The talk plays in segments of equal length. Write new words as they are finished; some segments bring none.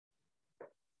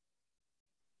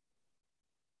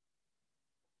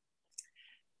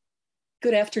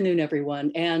Good afternoon,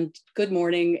 everyone, and good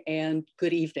morning and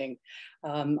good evening.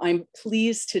 I'm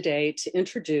pleased today to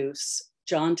introduce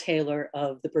John Taylor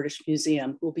of the British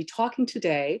Museum, who will be talking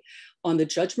today on the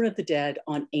judgment of the dead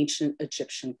on ancient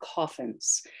Egyptian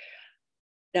coffins.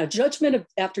 Now, judgment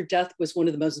after death was one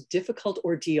of the most difficult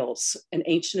ordeals an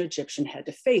ancient Egyptian had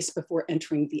to face before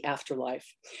entering the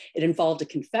afterlife. It involved a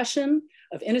confession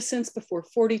of innocence before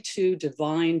 42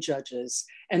 divine judges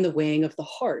and the weighing of the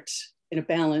heart in a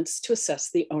balance to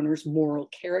assess the owner's moral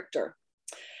character.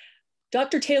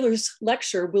 Dr. Taylor's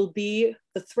lecture will be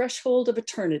The Threshold of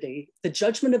Eternity, the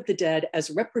Judgment of the Dead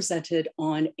as Represented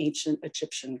on Ancient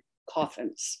Egyptian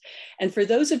Coffins. And for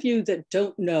those of you that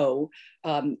don't know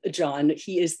John,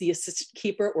 he is the assistant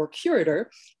keeper or curator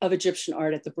of Egyptian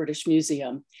art at the British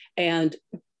Museum, and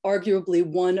arguably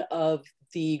one of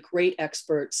the great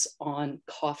experts on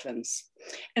coffins.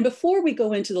 And before we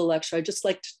go into the lecture, I'd just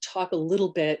like to talk a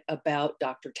little bit about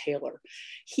Dr. Taylor.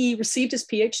 He received his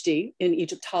PhD in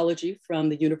Egyptology from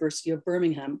the University of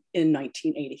Birmingham in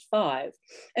 1985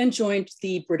 and joined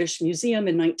the British Museum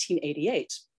in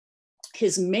 1988.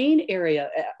 His main area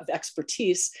of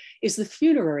expertise is the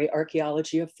funerary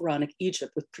archaeology of Pharaonic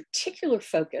Egypt, with particular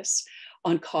focus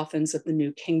on coffins of the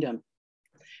New Kingdom,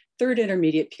 Third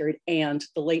Intermediate Period, and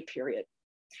the Late Period.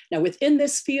 Now, within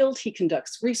this field, he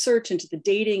conducts research into the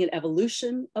dating and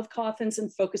evolution of coffins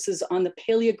and focuses on the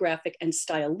paleographic and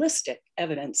stylistic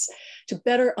evidence to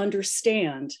better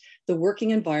understand the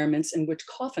working environments in which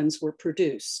coffins were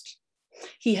produced.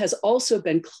 He has also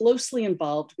been closely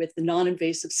involved with the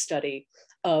non-invasive study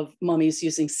of mummies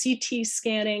using CT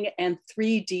scanning and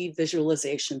 3D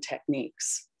visualization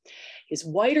techniques. His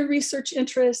wider research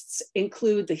interests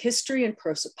include the history and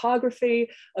prosopography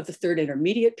of the Third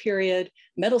Intermediate Period,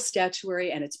 metal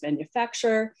statuary and its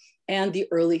manufacture, and the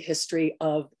early history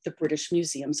of the British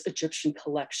Museum's Egyptian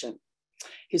collection.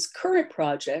 His current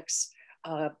projects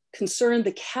concern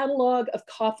the catalog of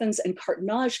coffins and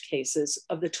cartonnage cases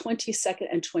of the 22nd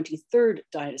and 23rd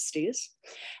dynasties.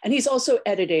 And he's also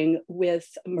editing with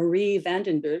Marie van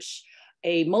den Busch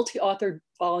a multi-authored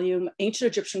volume, Ancient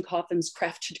Egyptian Coffins,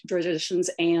 Craft Traditions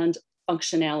and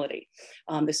Functionality.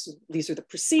 These are the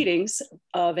proceedings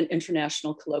of an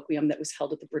international colloquium that was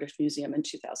held at the British Museum in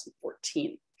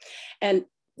 2014. And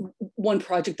one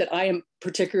project that I am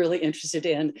particularly interested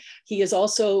in, he is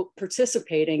also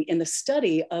participating in the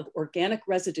study of organic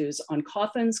residues on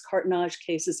coffins, cartonnage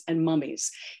cases, and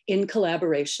mummies in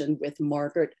collaboration with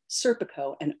Margaret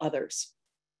Serpico and others.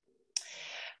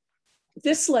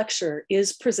 This lecture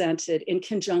is presented in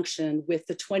conjunction with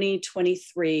the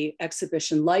 2023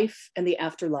 exhibition Life and the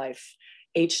Afterlife,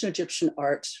 Ancient Egyptian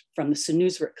Art from the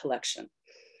Senusret Collection.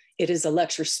 It is a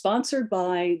lecture sponsored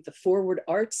by the Forward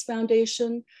Arts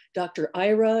Foundation, Dr.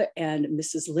 Ira and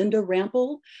Mrs. Linda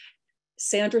Rampel,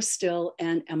 Sandra Still,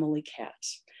 and Emily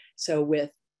Katz. So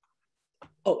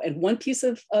and one piece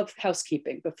of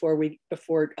housekeeping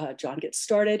before John gets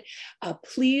started.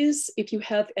 Please, if you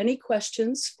have any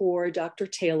questions for Dr.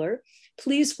 Taylor,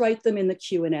 please write them in the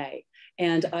Q&A,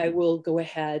 and I will go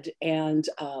ahead and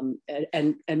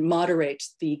moderate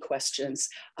the questions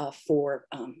for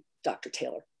Dr.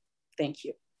 Taylor. Thank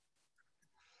you.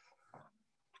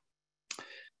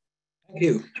 Thank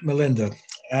you, Melinda,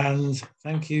 and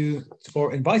thank you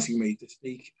for inviting me to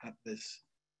speak at this.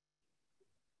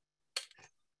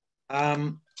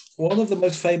 One of the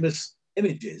most famous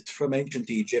images from ancient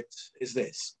Egypt is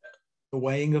this, the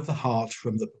weighing of the heart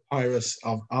from the papyrus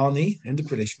of Ani in the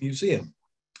British Museum.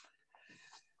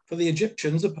 For the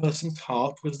Egyptians, a person's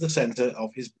heart was the center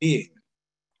of his being,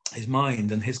 his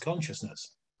mind and his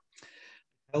consciousness.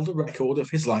 He held a record of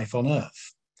his life on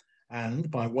earth,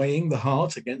 and by weighing the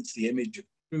heart against the image of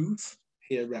truth,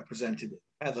 here represented in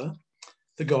feather,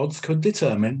 the gods could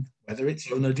determine whether its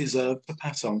owner deserved to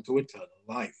pass on to eternal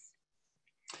life.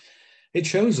 It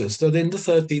shows us that in the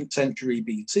 13th century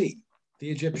BC,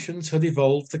 the Egyptians had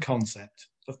evolved the concept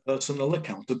of personal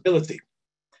accountability,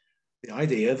 the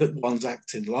idea that one's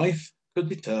acts in life could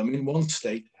determine one's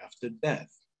state after death,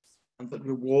 and that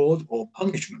reward or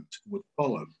punishment would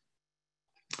follow.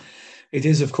 It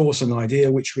is, of course, an idea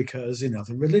which recurs in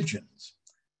other religions,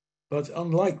 but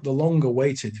unlike the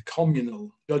long-awaited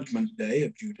communal judgment day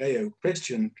of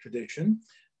Judeo-Christian tradition,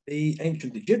 the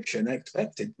ancient Egyptian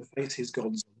expected to face his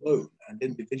gods alone and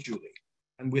individually,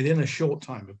 and within a short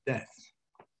time of death.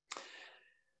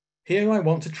 Here I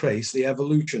want to trace the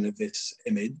evolution of this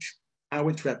image, how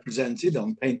it's represented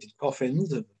on painted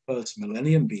coffins of the first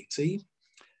millennium BC,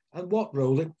 and what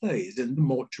role it plays in the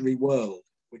mortuary world,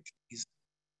 which is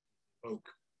evoke.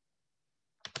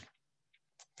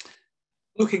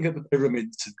 Looking at the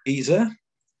pyramids of Giza,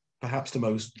 perhaps the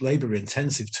most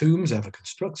labor-intensive tombs ever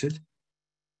constructed,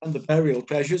 and the burial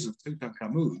treasures of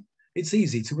Tutankhamun, it's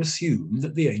easy to assume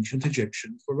that the ancient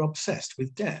Egyptians were obsessed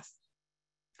with death.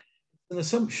 An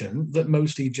assumption that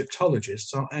most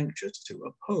Egyptologists are anxious to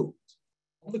oppose,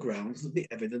 on the grounds that the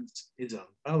evidence is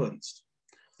unbalanced.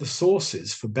 The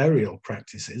sources for burial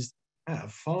practices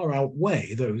have far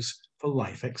outweigh those for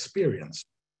life experience.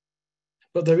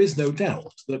 But there is no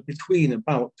doubt that between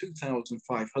about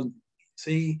 2500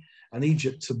 BC and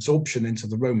Egypt's absorption into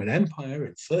the Roman Empire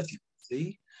in 30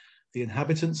 BC, the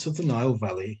inhabitants of the Nile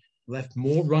Valley left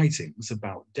more writings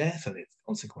about death and its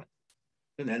consequences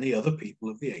than any other people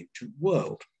of the ancient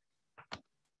world.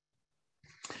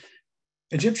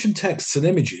 Egyptian texts and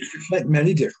images reflect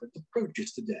many different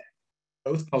approaches to death,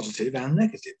 both positive and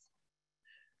negative.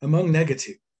 Among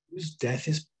negative views, death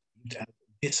is perceived as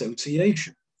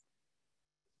dissociation,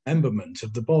 dismemberment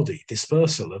of the body,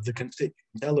 dispersal of the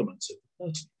constituent elements of the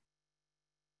person.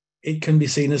 It can be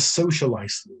seen as social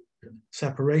isolation,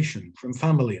 separation from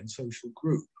family and social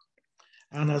group,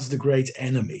 and as the great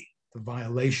enemy, the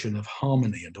violation of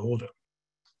harmony and order.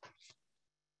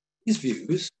 These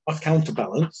views are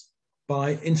counterbalanced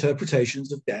by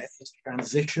interpretations of death as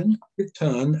transition,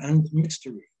 return, and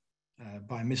mystery.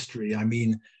 By mystery, I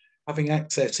mean having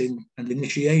access and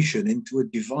initiation into a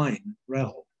divine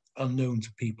realm unknown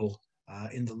to people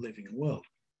in the living world.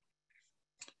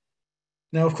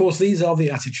 Now, of course, these are the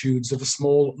attitudes of a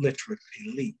small literate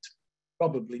elite,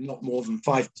 probably not more than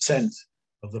 5%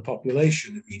 of the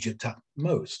population of Egypt at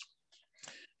most.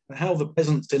 And how the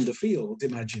peasants in the field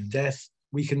imagine death,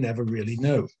 we can never really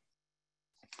know.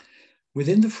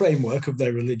 Within the framework of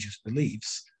their religious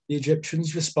beliefs, the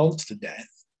Egyptians' response to death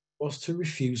was to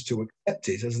refuse to accept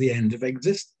it as the end of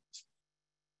existence.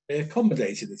 They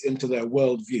accommodated it into their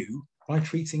worldview by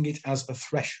treating it as a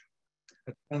threshold,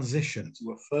 a transition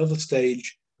to a further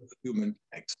stage of human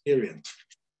experience.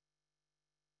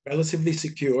 Relatively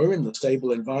secure in the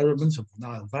stable environment of the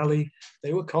Nile Valley,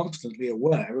 they were constantly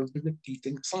aware of the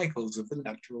repeating cycles of the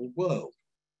natural world.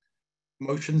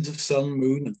 Motions of sun,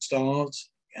 moon, and stars,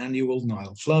 the annual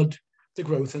Nile flood, the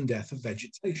growth and death of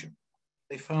vegetation.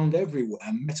 They found everywhere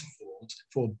metaphors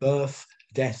for birth,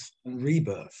 death, and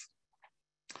rebirth.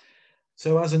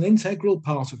 So as an integral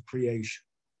part of creation,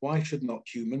 why should not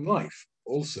human life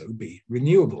also be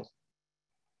renewable?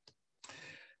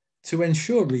 To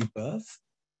ensure rebirth,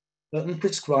 certain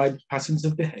prescribed patterns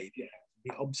of behavior have to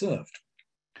be observed.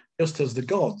 Just as the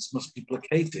gods must be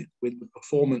placated with the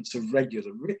performance of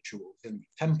regular rituals in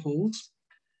temples,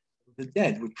 the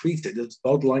dead were treated as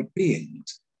godlike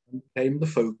beings and became the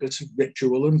focus of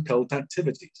ritual and cult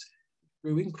activities, which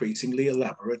grew increasingly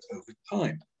elaborate over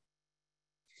time.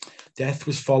 Death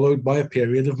was followed by a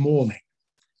period of mourning,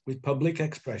 with public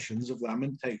expressions of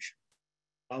lamentation,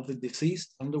 while the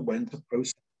deceased underwent a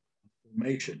process of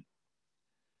transformation.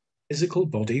 The physical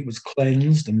body was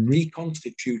cleansed and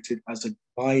reconstituted as a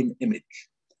divine image,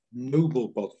 noble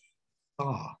body,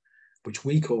 which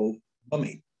we call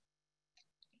mummy.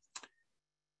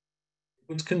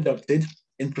 It was conducted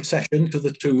in procession to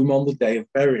the tomb on the day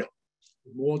of burial,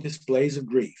 with more displays of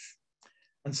grief,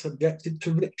 and subjected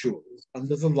to rituals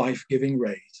under the life-giving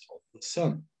rays of the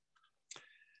sun.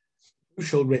 The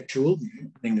crucial ritual, the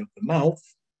opening of the mouth,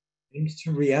 aims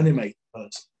to reanimate the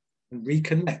person and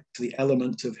reconnect to the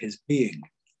elements of his being,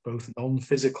 both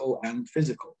non-physical and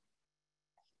physical.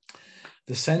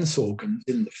 The sense organs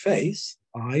in the face,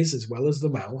 eyes as well as the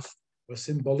mouth, were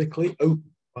symbolically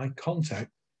opened by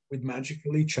contact with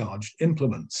magically charged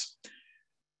implements,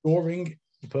 restoring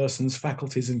the person's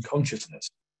faculties and consciousness.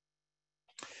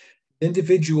 The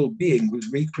individual being was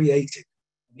recreated,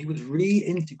 and he was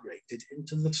reintegrated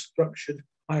into the structured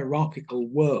hierarchical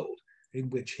world in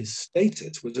which his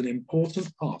status was an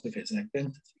important part of his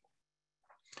identity.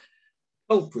 A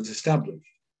cult was established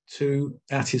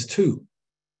at his tomb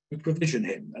to provision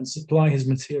him and supply his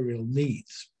material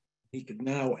needs. He could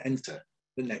now enter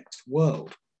the next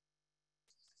world.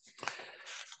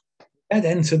 The dead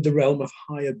entered the realm of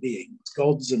higher beings,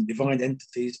 gods and divine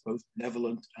entities, both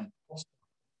benevolent and hostile.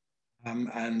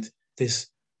 And this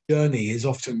journey is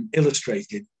often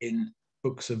illustrated in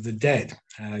books of the dead.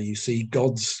 You see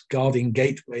gods guarding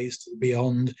gateways to the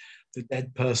beyond, the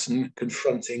dead person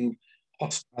confronting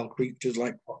hostile creatures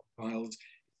like crocodiles,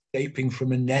 escaping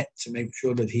from a net to make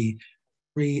sure that he has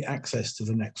free access to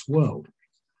the next world.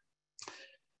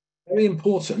 Very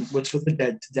important was for the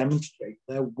dead to demonstrate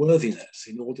their worthiness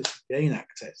in order to gain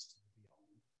access to the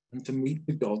beyond and to meet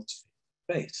the gods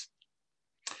face.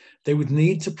 They would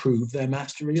need to prove their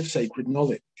mastery of sacred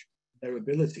knowledge, their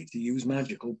ability to use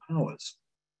magical powers.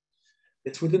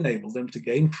 This would enable them to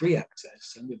gain free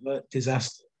access and avert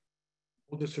disaster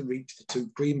order to reach the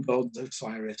supreme gods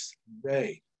Osiris and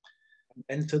Re, and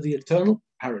enter the eternal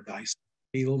paradise,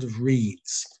 field of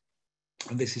reeds.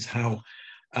 And this is how,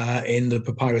 in the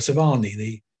Papyrus of Ani,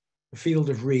 the field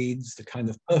of reeds, the kind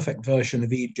of perfect version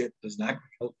of Egypt as an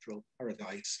agricultural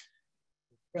paradise,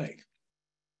 right?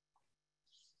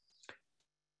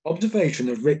 Observation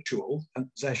of ritual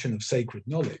and possession of sacred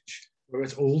knowledge were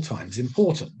at all times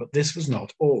important, but this was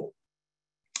not all.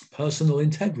 Personal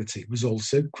integrity was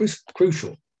also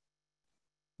crucial.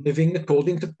 Living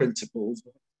according to principles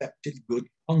of accepted good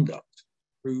conduct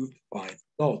proved by the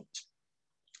gods.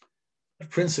 The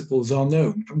principles are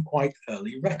known from quite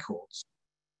early records,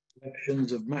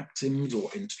 collections of maxims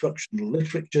or instructional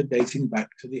literature dating back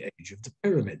to the age of the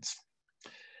pyramids.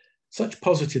 Such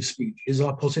positive speeches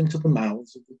are put into the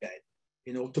mouths of the dead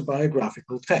in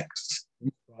autobiographical texts,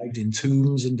 inscribed in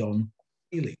tombs and on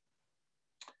ceiling.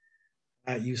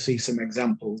 You see some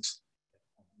examples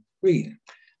on the screen.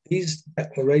 These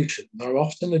declarations are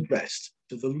often addressed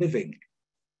to the living,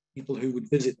 people who would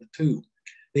visit the tomb,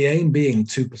 the aim being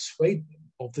to persuade them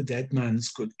of the dead man's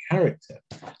good character,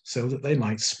 so that they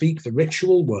might speak the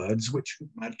ritual words which would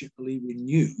magically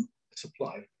renew the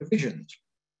supply of provisions.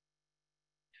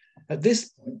 At this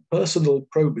point, personal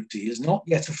probity is not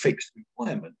yet a fixed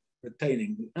requirement for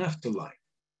attaining the afterlife,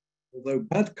 although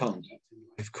bad conduct in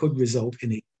life could result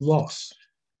in its loss,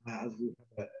 as we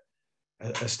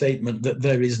have a statement that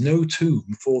there is no tomb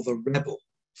for the rebel.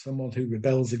 Someone who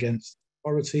rebels against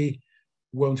authority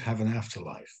won't have an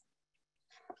afterlife.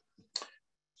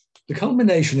 The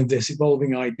culmination of this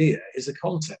evolving idea is a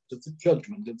concept of the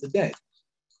judgment of the dead.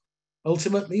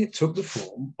 Ultimately, it took the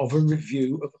form of a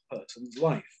review of a person's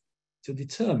life to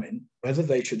determine whether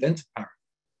they should enter paradise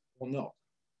or not.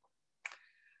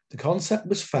 The concept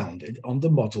was founded on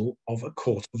the model of a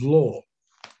court of law,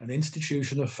 an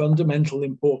institution of fundamental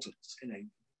importance in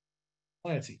ancient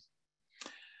society.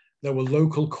 There were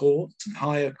local courts and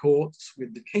higher courts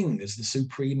with the king as the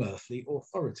supreme earthly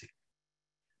authority.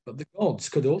 But the gods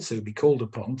could also be called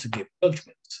upon to give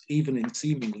judgments, even in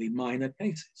seemingly minor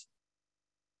cases.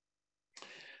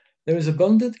 There is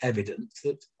abundant evidence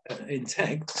that in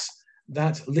texts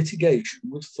that litigation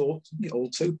was thought to be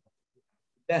also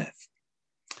death.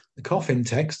 The coffin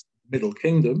text, Middle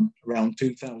Kingdom, around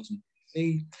 2000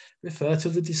 BC, refer to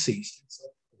the deceased in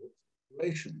such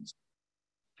situations.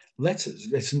 Letters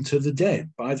written to the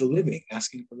dead by the living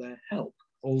asking for their help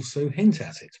also hint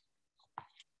at it.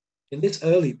 In this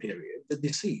early period, the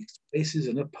deceased faces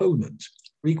an opponent,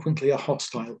 frequently a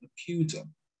hostile accuser.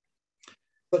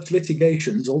 Such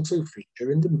litigations also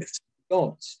feature in the myths of the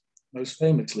gods, most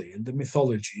famously in the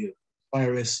mythology of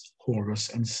Osiris, Horus,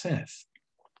 and Seth.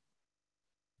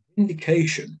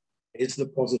 Vindication is the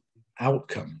positive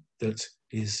outcome that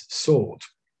is sought.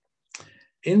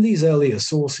 In these earlier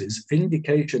sources,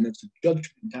 vindication of the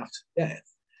judgment after death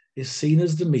is seen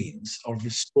as the means of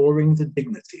restoring the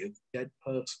dignity of the dead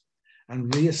person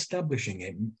and re-establishing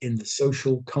him in the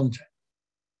social context.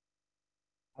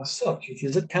 As such, it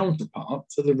is a counterpart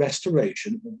to the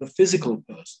restoration of the physical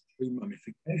person through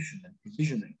mummification and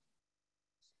provisioning.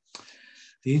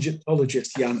 The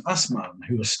Egyptologist Jan Assmann,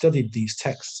 who has studied these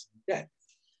texts in depth,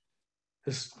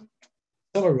 has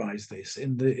summarized this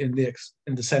in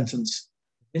the sentence,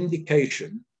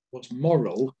 vindication was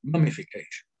moral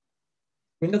mummification.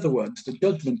 In other words, the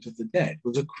judgment of the dead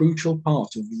was a crucial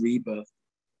part of the rebirth.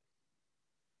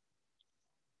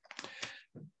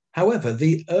 However,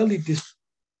 the early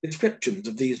descriptions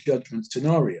of these judgment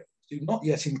scenarios do not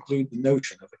yet include the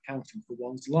notion of accounting for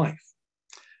one's life.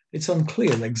 It's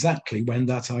unclear exactly when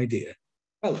that idea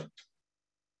developed.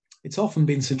 It's often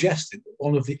been suggested that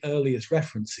one of the earliest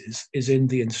references is in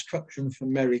the Instruction for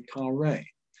Mary Carre,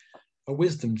 a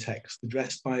wisdom text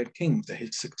addressed by a king to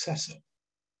his successor,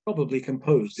 probably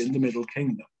composed in the Middle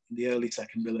Kingdom in the early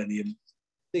 2nd millennium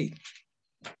BC.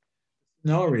 The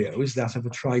scenario is that of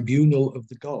a tribunal of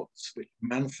the gods, which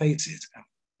man faces after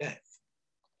death.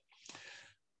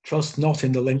 Trust not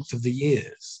in the length of the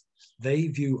years. They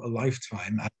view a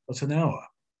lifetime as but an hour.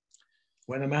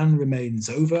 When a man remains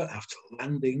over after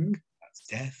landing, that's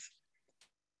death,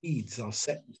 deeds are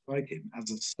set beside him as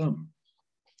a sum.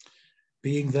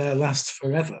 Being there lasts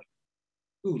forever.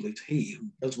 Fool is he who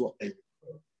does what they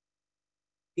require.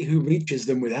 He who reaches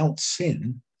them without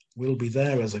sin will be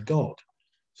there as a god,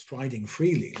 striding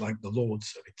freely like the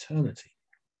lords of eternity.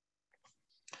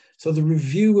 So the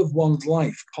review of one's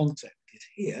life concept is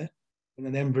here in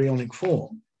an embryonic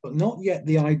form, but not yet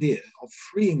the idea of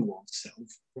freeing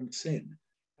oneself from sin.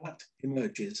 That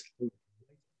emerges.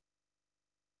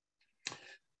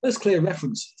 First clear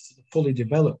references to the fully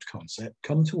developed concept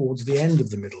come towards the end of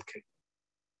the Middle Kingdom.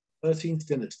 13th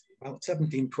dynasty, about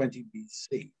 1720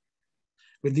 BC,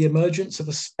 with the emergence of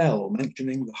a spell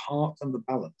mentioning the heart and the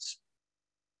balance.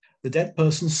 The dead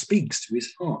person speaks to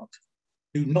his heart.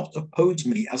 Do not oppose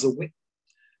me as a witness.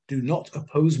 Do not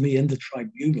oppose me in the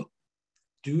tribunal.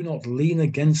 Do not lean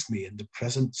against me in the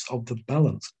presence of the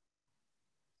balance.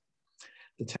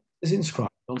 The text is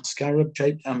inscribed on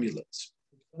scarab-shaped amulets,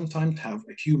 which sometimes have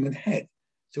a human head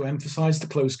to emphasize the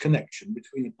close connection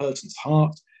between a person's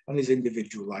heart and his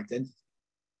individual identity.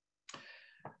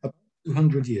 About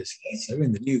 200 years later,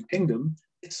 in the New Kingdom,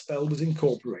 this spell was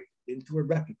incorporated into a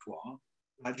repertoire of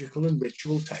magical and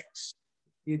ritual texts.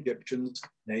 The Egyptians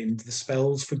named the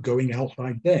spells for going out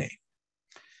by day.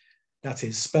 That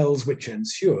is, spells which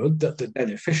ensured that the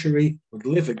beneficiary would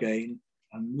live again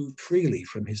and move freely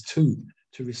from his tomb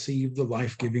to receive the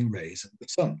life-giving rays of the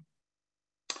sun.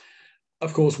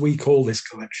 Of course, we call this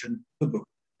collection the Book of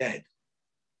the Dead.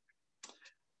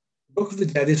 The Book of the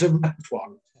Dead is a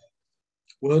repertoire of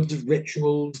words of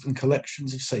rituals and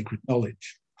collections of sacred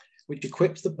knowledge, which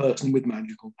equips the person with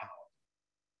magical power.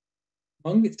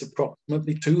 Among its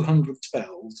approximately 200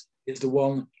 spells is the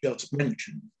one just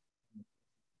mentioned,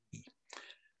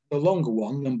 the longer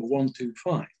one, number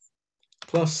 125,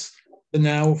 plus the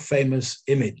now famous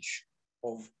image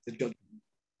of the judgment.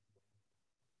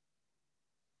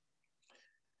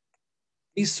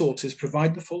 These sources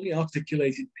provide the fully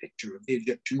articulated picture of the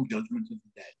Egyptian judgment of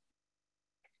the dead.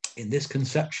 In this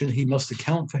conception, he must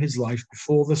account for his life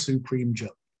before the supreme judge,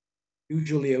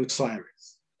 usually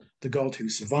Osiris, the god who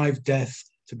survived death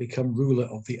to become ruler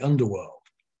of the underworld.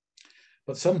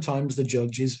 But sometimes the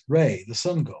judge is Re, the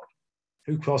sun god,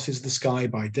 who crosses the sky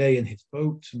by day in his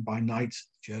boat and by night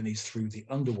journeys through the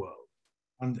underworld,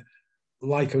 and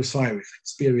like Osiris,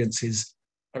 experiences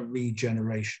a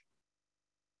regeneration.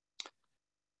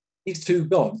 These two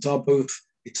gods are both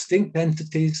distinct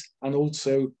entities and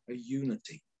also a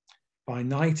unity. By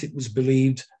night, it was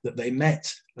believed that they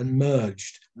met and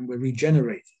merged and were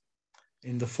regenerated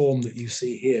in the form that you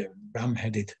see here,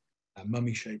 ram-headed,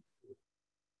 mummy-shaped.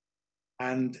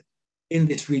 And in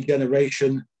this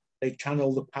regeneration, they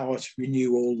channel the power to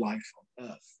renew all life on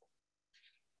Earth.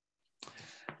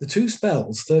 The two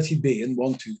spells, 30b and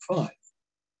 125,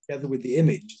 together with the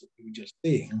image that we were just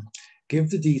seeing, give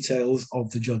the details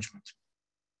of the judgment.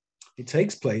 It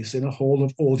takes place in a hall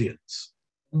of audience,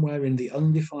 somewhere in the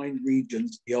undefined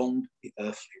regions beyond the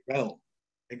earthly realm.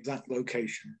 Exact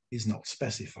location is not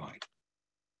specified.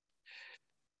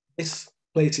 This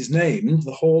place is named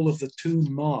the Hall of the Two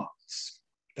Marks.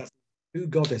 That's two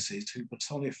goddesses who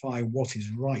personify what is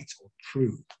right or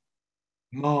true.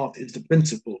 Mart is the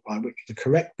principle by which the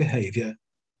correct behavior is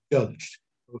judged,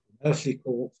 both in earthly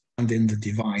court and in the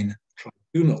divine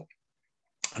tribunal.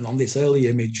 And on this early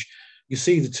image, you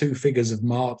see the two figures of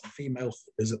Mart, the female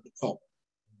figures at the top,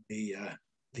 the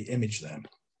image there.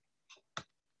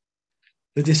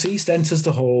 The deceased enters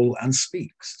the hall and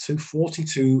speaks to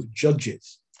 42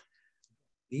 judges,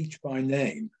 each by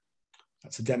name.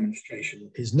 That's a demonstration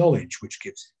of his knowledge, which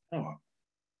gives him power.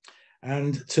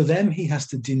 And to them, he has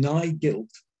to deny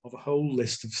guilt of a whole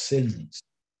list of sins.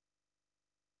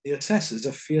 The assessors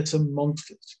are fearsome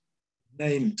monsters,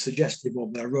 names suggestive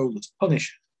of their role as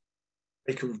punishers,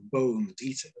 breaker of bones,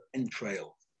 eater of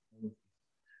entrails,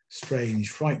 strange,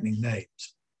 frightening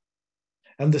names.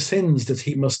 And the sins that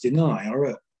he must deny are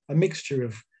a mixture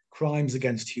of crimes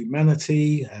against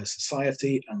humanity,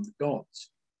 society, and the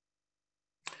gods.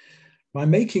 By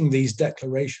making these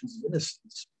declarations of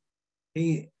innocence,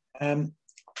 he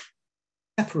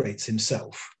separates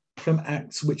himself from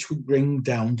acts which would bring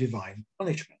down divine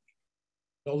punishment.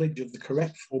 Knowledge of the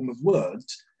correct form of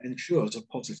words ensures a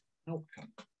positive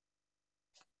outcome.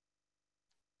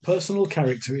 Personal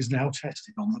character is now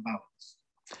tested on the balance.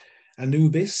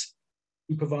 Anubis,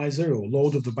 supervisor or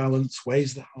lord of the balance,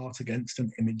 weighs the heart against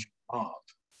an image of art,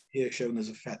 here shown as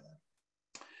a feather.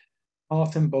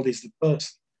 Art embodies the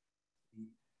person,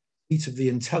 the seat of the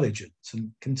intelligence,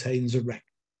 and contains a record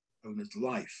of the owner's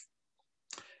life.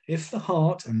 If the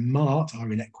heart and Mart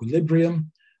are in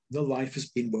equilibrium, the life has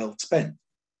been well spent.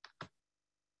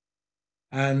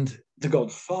 And the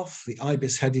god Thoth, the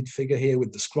ibis-headed figure here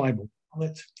with the scribal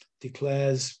palette,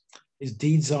 declares, his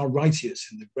deeds are righteous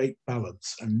in the great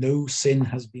balance, and no sin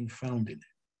has been found in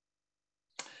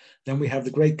it. Then we have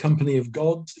the great company of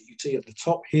gods that you see at the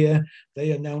top here.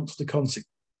 They announce the consequence.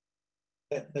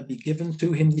 Let there be given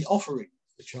to him the offerings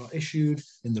which are issued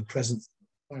in the presence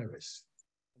of Osiris.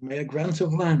 May a grant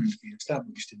of land be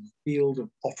established in the field of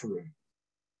offering,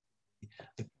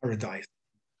 the paradise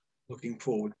looking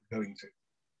forward to going to.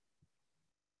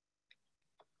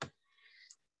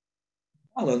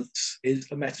 Balance is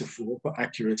a metaphor for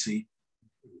accuracy.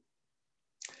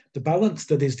 The balance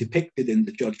that is depicted in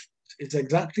the judgment is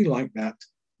exactly like that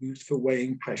used for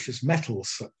weighing precious metals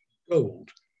such as gold,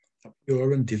 a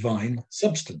pure and divine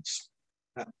substance.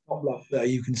 At the top left there,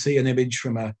 you can see an image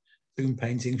from a tomb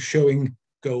painting showing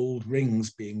gold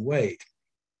rings being weighed.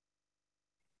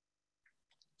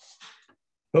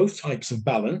 Both types of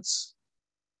balance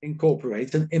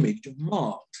incorporate an image of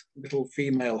Mart, the little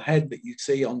female head that you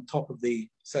see on top of the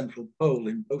central pole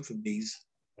in both of these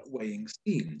weighing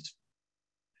schemes.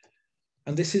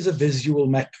 And this is a visual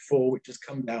metaphor which has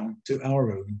come down to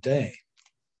our own day.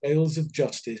 Scales of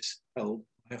justice held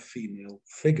by a female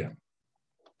figure.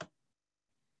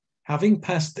 Having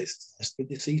passed this test, the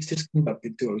deceased is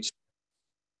conducted to Osiris.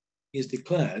 He is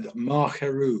declared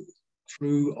Maheru,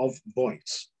 true of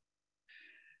voice.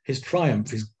 His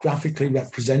triumph is graphically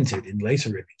represented in later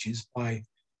images by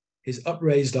his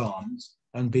upraised arms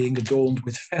and being adorned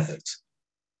with feathers,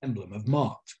 emblem of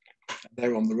Mart.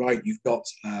 There on the right, you've got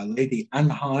Lady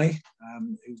Anhai,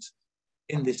 who's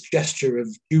in this gesture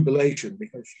of jubilation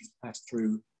because she's passed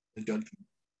through the judgment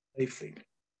safely.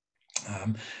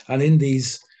 And in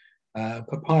these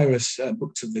papyrus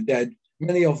books of the dead,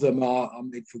 many of them are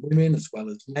made for women as well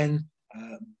as men.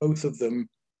 Both of them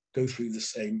go through the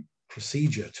same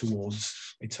procedure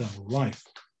towards eternal life.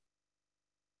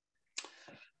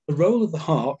 The role of the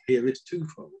harp here is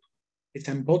twofold. It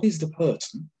embodies the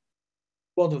person,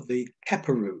 one of the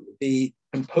keperu, the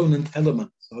component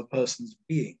elements of a person's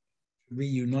being,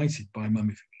 reunited by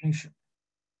mummification.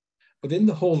 But in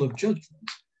the Hall of Judgment,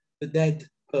 the dead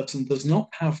person does not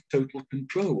have total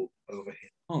control over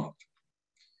his heart.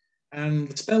 And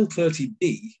the spell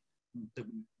 30b that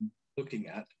we're looking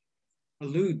at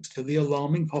alludes to the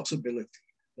alarming possibility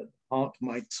that the heart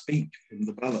might speak from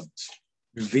the balance,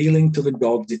 revealing to the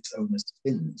gods its own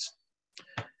sins.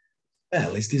 The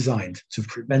spell is designed to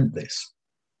prevent this.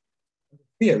 The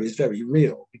fear is very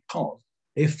real because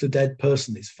if the dead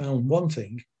person is found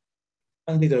wanting,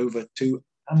 handed over to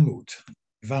Ammut,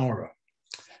 devourer,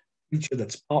 a creature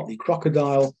that's partly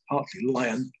crocodile, partly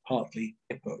lion, partly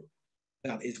hippo,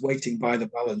 that is waiting by the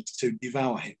balance to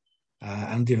devour him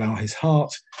and devour his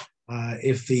heart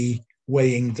if the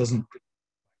weighing doesn't.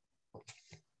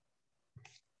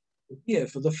 Here,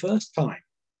 for the first time,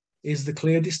 is the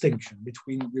clear distinction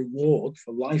between reward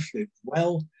for life lived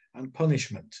well and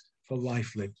punishment for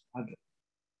life lived badly.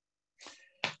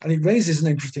 And it raises an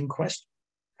interesting question.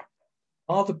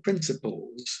 Are the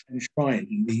principles enshrined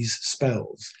in these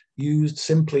spells used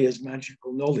simply as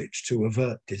magical knowledge to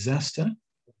avert disaster,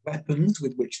 weapons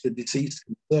with which the deceased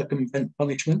can circumvent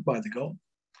punishment by the god?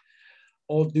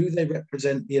 Or do they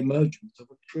represent the emergence of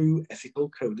a true ethical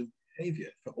code of behavior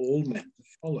for all men to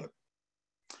follow?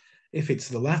 If it's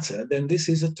the latter, then this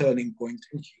is a turning point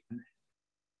in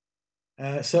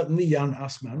human. Certainly Jan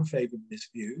Assmann favored this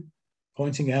view,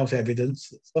 pointing out evidence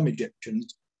that some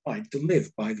Egyptians tried to live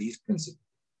by these principles.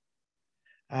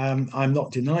 I'm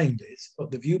not denying this, but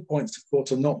the viewpoints, of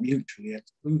course, are not mutually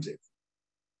exclusive.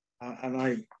 And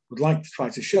I would like to try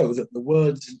to show that the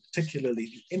words, and particularly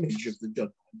the image of the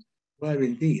judgment, were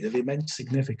indeed of immense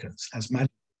significance as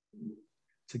magic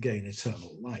to gain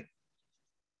eternal life.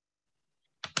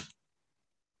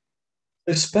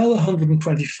 The spell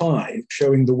 125,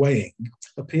 showing the weighing,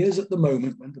 appears at the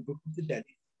moment when the Book of the Dead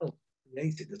is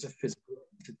created as a physical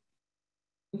entity,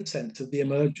 in the sense of the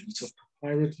emergence of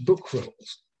papyrus book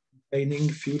rolls containing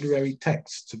funerary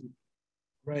texts to be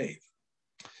grave.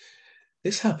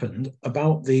 This happened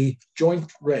about the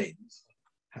joint reigns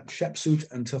of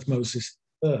Hatshepsut and Thutmose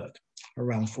III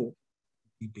around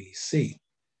 450 BC.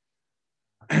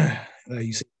 There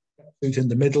you see Hatshepsut in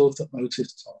the middle,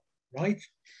 Thutmose top right.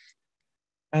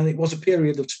 And it was a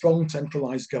period of strong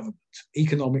centralized government,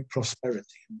 economic prosperity,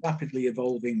 and rapidly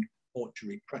evolving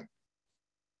mortuary practice.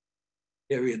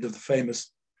 Period of the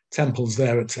famous temples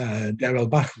there at Deir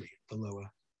el-Bahri, at the lower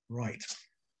right.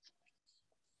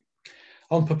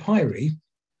 On papyri,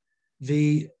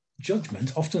 the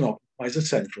judgment often occupies a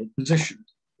central position,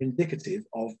 indicative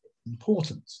of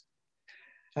importance.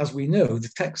 As we know,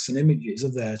 the texts and images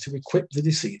are there to equip the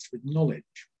deceased with knowledge,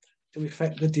 to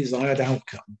effect the desired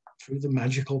outcome through the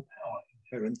magical power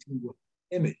inherent in the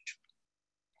image.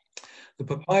 The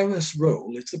papyrus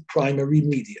roll is the primary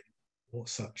medium for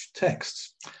such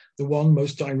texts, the one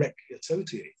most directly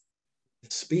associated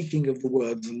with speaking of the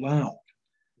words aloud,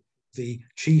 the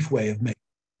chief way of making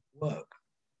it work.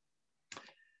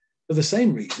 For the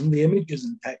same reason, the images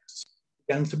and texts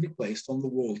began to be placed on the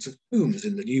walls of tombs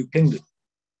in the New Kingdom.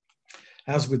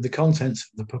 As with the contents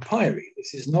of the papyri,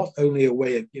 this is not only a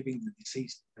way of giving the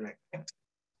deceased direct access,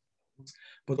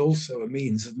 but also a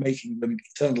means of making them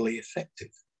eternally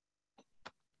effective.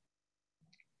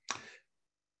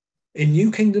 In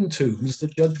New Kingdom tombs, the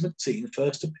judgment scene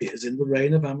first appears in the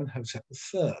reign of Amenhotep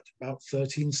III, about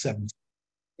 1370.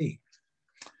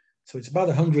 So it's about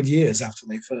 100 years after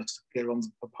they first appear on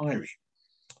the papyri.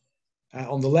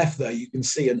 On the left there, you can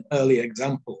see an early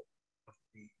example of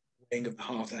the weighing of the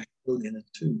heart shown in a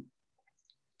tomb.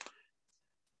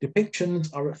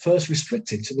 Depictions are at first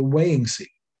restricted to the weighing scene.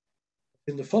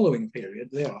 In the following period,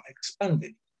 they are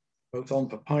expanded, both on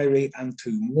papyri and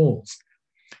tomb walls,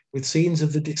 with scenes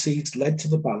of the deceased led to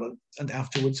the balance and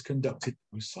afterwards conducted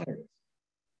to Osiris.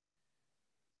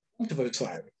 In front of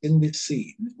Osiris, in this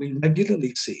scene, we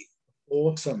regularly see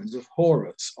 4 sons of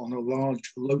Horus on a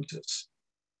large lotus,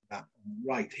 that on the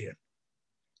right here.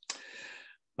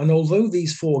 And although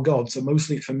these 4 gods are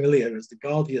mostly familiar as the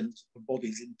guardians of the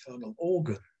body's internal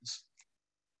organs,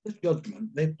 in the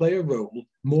judgment, they play a role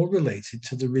more related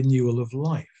to the renewal of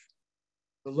life.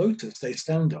 The lotus they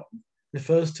stand on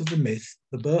refers to the myth,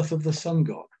 the birth of the sun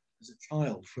god as a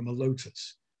child from a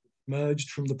lotus, emerged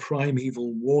from the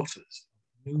primeval waters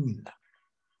of the moon.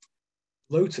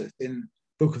 Lotus in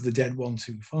Book of the Dead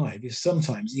 125 is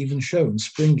sometimes even shown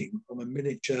springing from a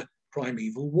miniature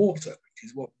primeval water, which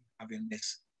is what we have in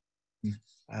this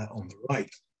on the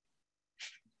right.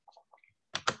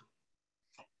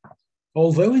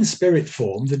 Although in spirit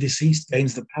form, the deceased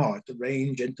gains the power to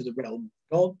range into the realm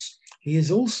of gods, he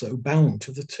is also bound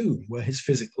to the tomb where his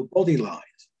physical body lies.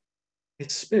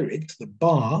 His spirit, the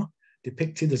Ba,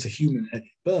 depicted as a human-headed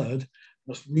bird,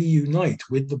 must reunite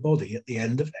with the body at the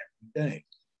end of every day.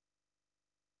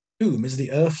 The tomb is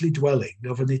the earthly dwelling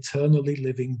of an eternally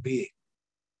living being,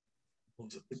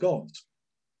 of the gods.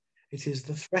 It is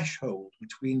the threshold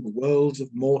between the worlds of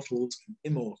mortals and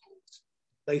immortals,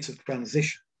 a place of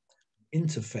transition, an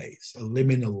interface, a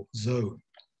liminal zone.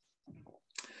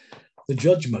 The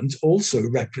judgment also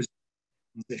represents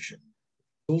transition,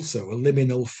 also a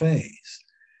liminal phase,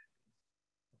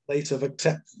 a place of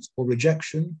acceptance or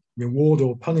rejection, reward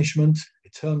or punishment,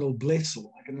 eternal bliss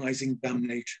or agonizing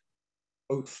damnation.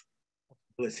 Both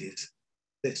possibilities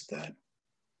exist there.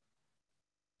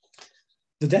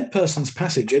 The dead person's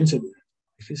passage into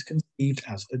life is conceived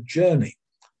as a journey,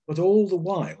 but all the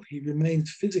while he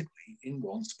remains physically in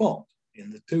one spot,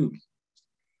 in the tomb.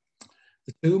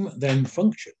 The tomb then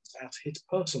functions as his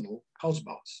personal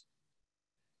cosmos.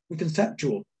 In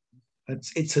conceptual,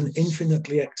 it's an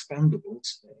infinitely expandable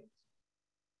space.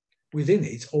 Within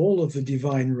it, all of the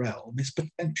divine realm is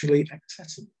potentially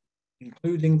accessible,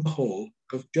 including the hall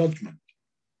of judgment.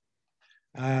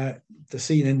 The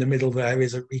scene in the middle there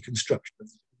is a reconstruction of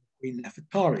Queen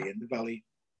Nefertari in the Valley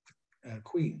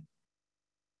Queen.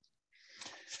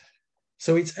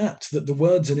 So it's apt that the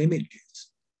words and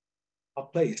images are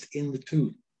placed in the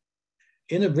tomb.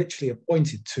 In a richly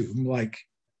appointed tomb like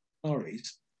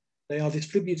Nefertari's, they are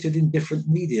distributed in different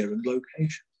media and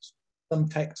locations. Some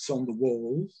texts on the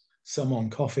walls, some on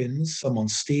coffins, some on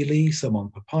stelae, some on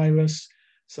papyrus,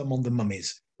 some on the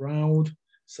mummy's shroud,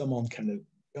 some on canopic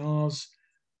jars,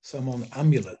 some on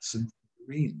amulets and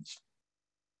figurines.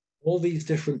 All these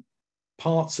different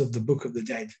parts of the Book of the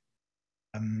Dead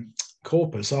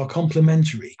corpus are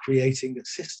complementary, creating a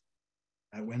system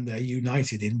when they're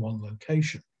united in one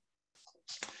location.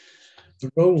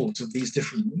 The roles of these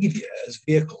different media as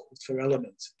vehicles for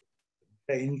elements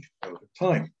change over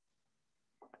time.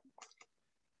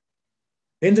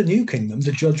 In the New Kingdom,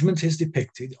 the judgment is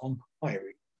depicted on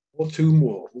papyri or tomb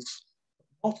walls,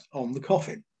 not on the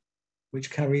coffin,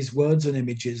 which carries words and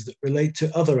images that relate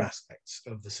to other aspects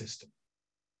of the system.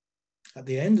 At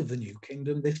the end of the New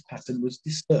Kingdom, this pattern was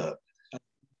disturbed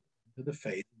to the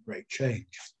phase of great change.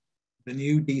 The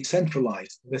new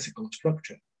decentralized political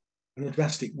structure and a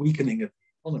drastic weakening of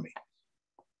the economy.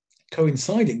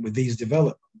 Coinciding with these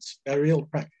developments, burial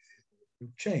practices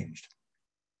have changed.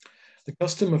 The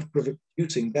custom of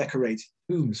producing decorated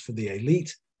tombs for the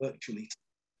elite virtually,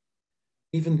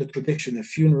 even the tradition of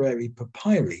funerary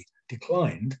papyri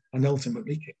declined and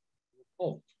ultimately came to a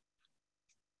halt.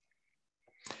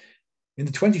 In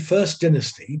the 21st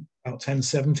dynasty, about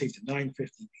 1070 to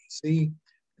 950 BC,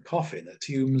 the coffin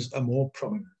assumes a more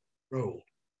prominent role.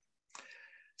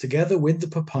 Together with the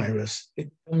papyrus, it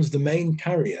becomes the main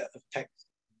carrier of text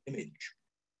and image.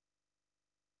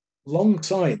 Long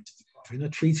sides of the coffin are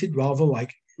treated rather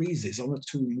like friezes on a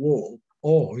tomb wall,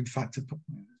 or in fact a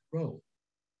papyrus roll,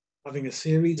 having a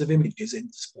series of images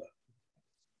interspersed.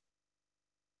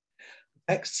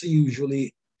 The texts are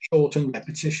usually short and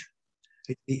repetition.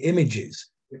 It's the images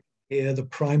which are here the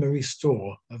primary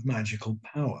store of magical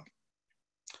power.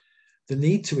 The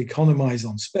need to economize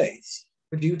on space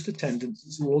produced a tendency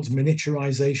towards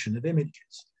miniaturization of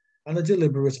images and a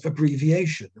deliberate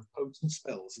abbreviation of potent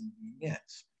spells and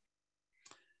vignettes.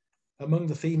 Among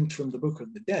the themes from the Book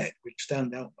of the Dead, which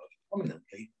stand out most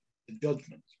prominently, the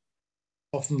judgment,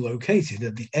 often located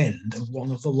at the end of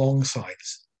one of the long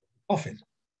sides of the coffin.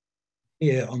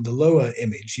 Here on the lower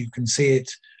image, you can see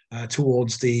it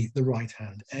towards the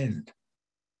right-hand end.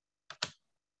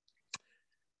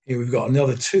 Here we've got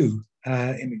another two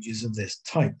images of this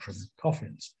type from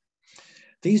coffins.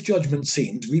 These judgment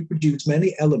scenes reproduce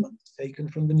many elements taken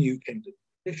from the New Kingdom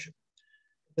tradition.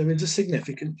 There is a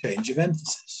significant change of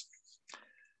emphasis.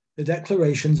 The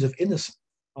declarations of innocence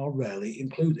are rarely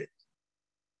included.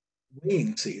 The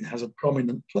weighing scene has a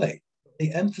prominent place.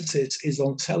 The emphasis is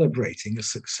on celebrating a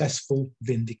successful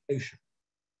vindication.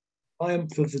 The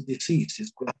triumph of the deceased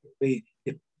is graphically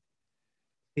depicted.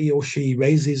 He or she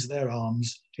raises their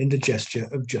arms in the gesture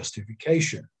of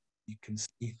justification. You can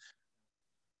see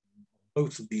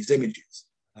both of these images,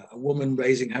 a woman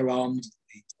raising her arms at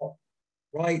the top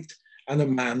right and a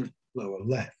man lower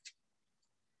left.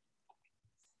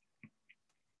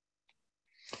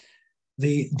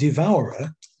 The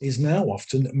devourer is now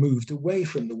often moved away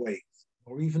from the weights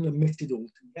or even omitted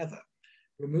altogether,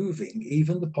 removing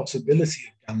even the possibility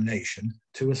of damnation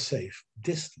to a safe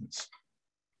distance.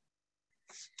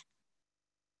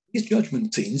 These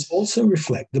judgment scenes also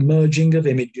reflect the merging of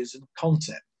images and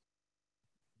concepts.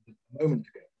 A moment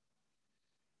ago.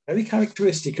 Very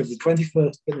characteristic of the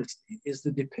 21st dynasty is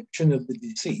the depiction of the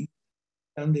deceased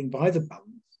standing by the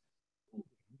balance,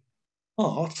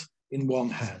 heart in one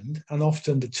hand, and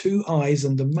often the two eyes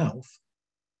and the mouth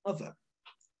other.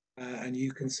 And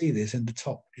you can see this in the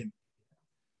top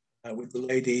image, with the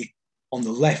lady on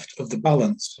the left of the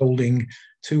balance holding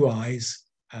two eyes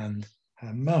and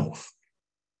her mouth.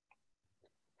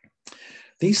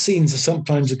 These scenes are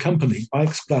sometimes accompanied by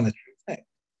explanatory text.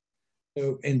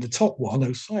 So in the top one,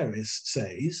 Osiris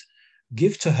says,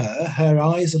 "Give to her her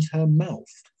eyes and her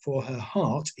mouth, for her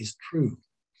heart is true."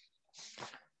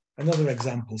 Another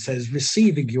example says,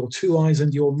 "Receiving your two eyes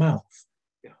and your mouth,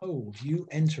 behold, you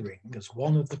entering as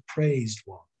one of the praised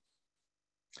ones."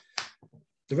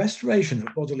 The restoration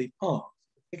of bodily parts,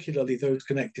 particularly those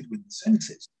connected with the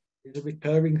senses, is a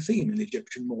recurring theme in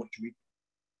Egyptian mortuary.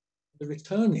 The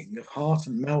returning of heart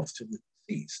and mouth to the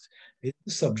deceased is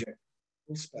the subject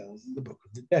of spells in the Book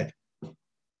of the Dead.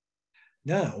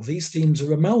 Now, these themes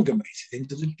are amalgamated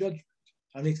into the judgment,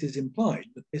 and it is implied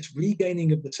that this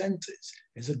regaining of the senses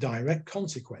is a direct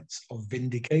consequence of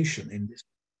vindication in this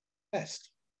test.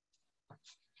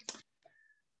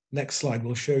 Next slide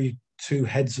will show you two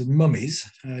heads of mummies,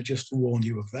 just to warn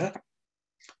you of that.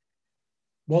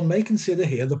 One may consider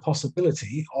here the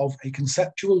possibility of a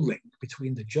conceptual link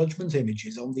between the judgment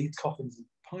images on these coffins and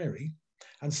papyri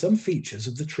and some features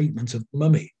of the treatment of the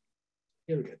mummy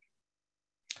period.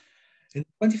 In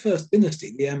the 21st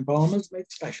dynasty, the embalmers made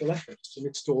special efforts to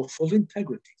restore full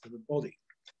integrity to the body,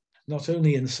 not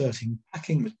only inserting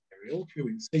packing material through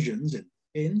incisions in the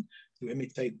skin to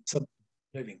imitate the substance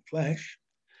of living flesh,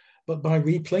 but by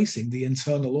replacing the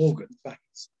internal organs back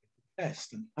inside the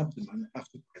chest and abdomen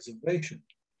after preservation.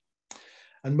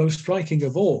 And most striking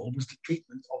of all was the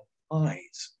treatment of the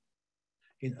eyes.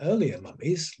 In earlier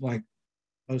mummies, like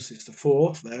Moses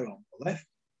IV there on the left,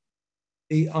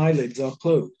 the eyelids are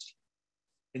closed.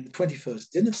 In the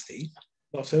 21st dynasty,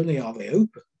 not only are they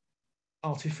open,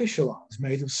 artificial eyes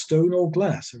made of stone or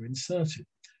glass are inserted,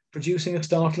 producing a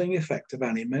startling effect of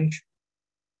animation.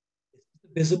 This is the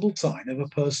visible sign of a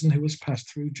person who has passed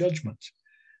through judgment,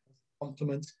 as a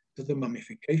complement to the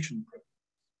mummification process.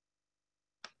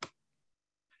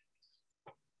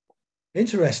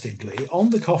 Interestingly, on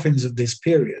the coffins of this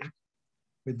period,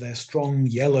 with their strong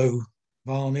yellow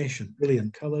varnish and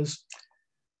brilliant colours,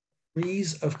 a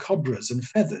frieze of cobras and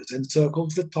feathers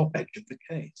encircles the top edge of the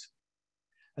case.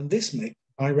 And this makes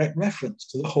direct reference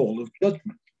to the Hall of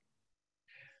Judgment.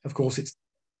 Of course, it's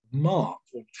mark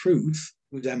or truth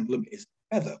whose emblem is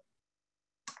the feather.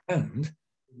 And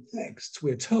in texts,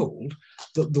 we're told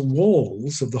that the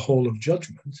walls of the Hall of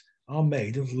Judgment are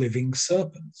made of living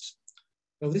serpents.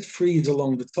 So this frieze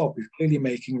along the top is clearly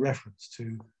making reference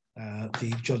to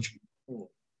the Judgment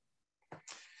Hall.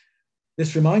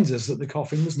 This reminds us that the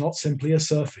coffin was not simply a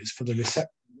surface for the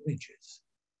reception of images.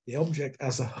 The object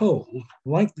as a whole,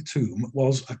 like the tomb,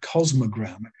 was a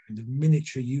cosmogram, a kind of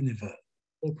miniature universe,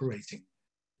 incorporating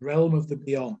the realm of the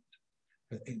beyond.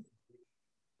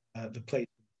 The place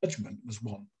of judgment was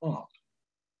one part.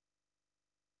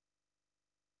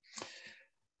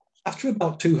 After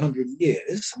about 200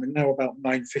 years, and now about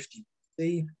 950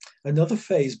 BC, another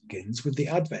phase begins with the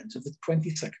advent of the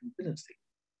 22nd dynasty.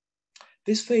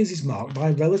 This phase is marked by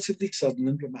a relatively sudden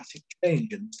and dramatic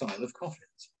change in the style of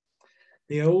coffins.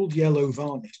 The old yellow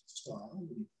varnished style,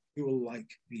 with jewel-like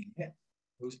vignette,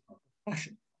 goes part of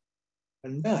fashion.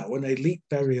 And now an elite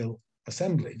burial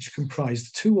assemblage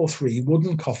comprised 2 or 3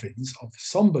 wooden coffins of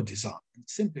somber design and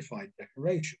simplified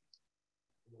decoration.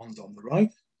 The ones on the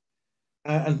right,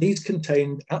 and these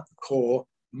contained at the core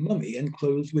a mummy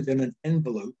enclosed within an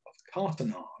envelope of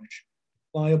cartonnage,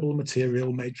 pliable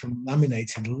material made from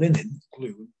laminated linen,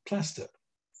 glue, and plaster.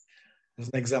 There's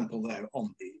an example there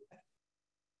on the left.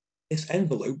 This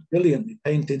envelope, brilliantly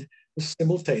painted, was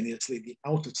simultaneously the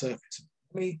outer surface of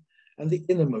the mummy and the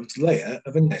innermost layer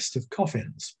of a nest of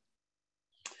coffins.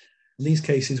 And these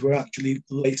cases were actually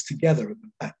laced together at the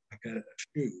back like a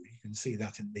shoe. You can see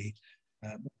that in the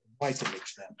right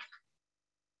image there.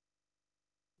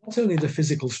 Not only the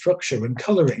physical structure and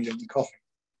colouring of the coffin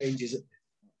changes at this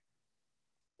time,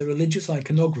 the religious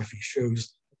iconography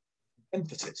shows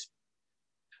emphasis.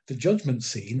 The judgment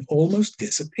scene almost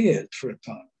disappeared for a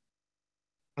time.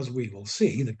 As we will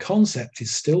see, the concept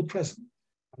is still present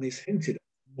and is hinted at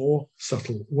in more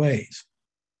subtle ways.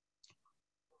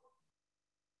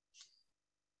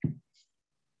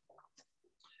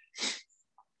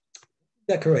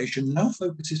 Decoration now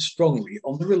focuses strongly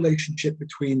on the relationship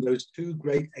between those 2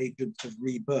 great agents of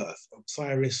rebirth,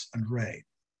 Osiris and Re.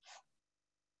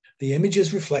 The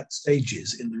images reflect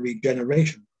stages in the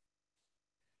regeneration,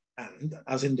 and,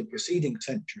 as in the preceding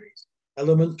centuries,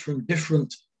 elements from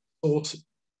different source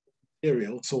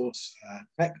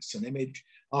texts and image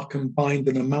are combined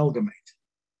and amalgamated.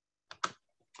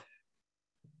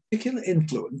 Particular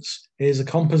influence is a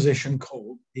composition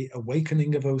called The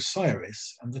Awakening of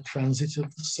Osiris and the Transit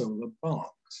of the Solar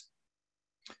Barks.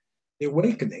 The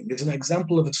Awakening is an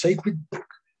example of a sacred book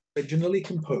originally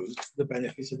composed for the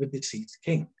benefit of a deceased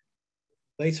king,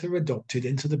 later adopted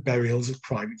into the burials of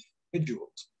private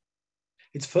individuals.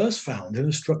 It's first found in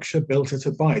a structure built at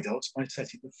Abydos by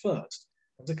Seti I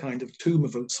as a kind of tomb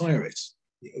of Osiris,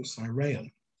 the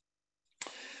Osirian.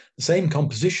 The same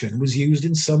composition was used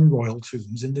in some royal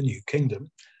tombs in the New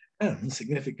Kingdom and,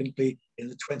 significantly, in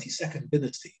the 22nd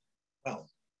dynasty as well.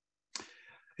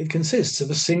 It consists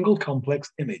of a single complex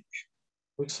image.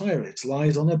 Osiris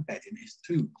lies on a bed in his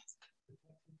tomb,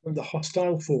 from the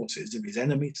hostile forces of his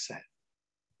enemy Set,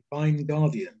 divine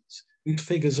guardians, whose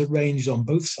figures are ranged on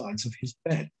both sides of his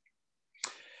bed.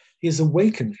 He is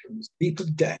awakened from the sleep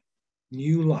of death,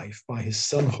 new life by his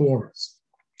son Horus,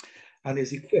 and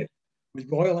is equipped with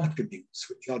royal attributes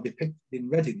which are depicted in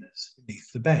readiness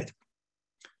beneath the bed.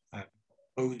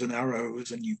 Bows and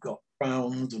arrows, and you've got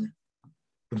crowns and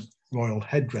royal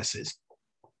headdresses.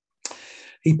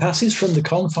 He passes from the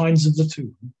confines of the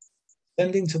tomb,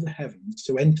 ascending to the heavens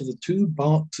to enter the 2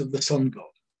 barks of the sun god,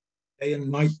 day and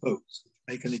night boats, which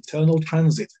make an eternal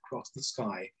transit across the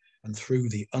sky and through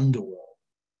the underworld.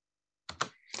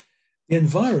 The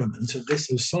environment of this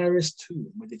Osiris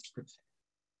tomb with its protection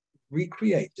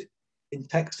recreated in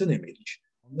text and image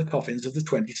on the coffins of the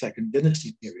 22nd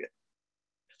dynasty period.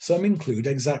 Some include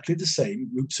exactly the same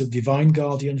groups of divine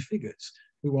guardian figures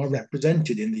who are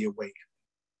represented in the Awakening.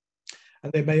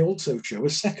 And they may also show a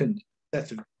second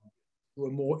set of who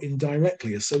are more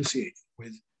indirectly associated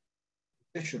with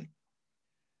tradition.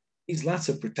 These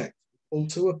latter protectors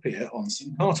also appear on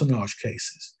some cartonnage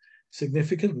cases,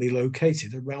 significantly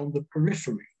located around the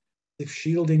periphery, as if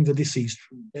shielding the deceased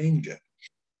from danger.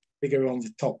 Figure on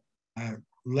the top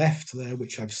left there,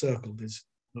 which I've circled, is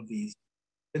one of these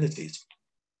divinities.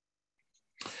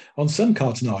 On some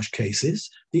cartonnage cases,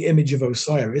 the image of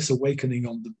Osiris awakening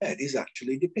on the bed is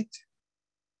actually depicted.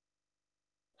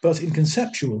 But in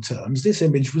conceptual terms, this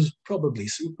image was probably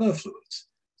superfluous,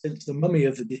 since the mummy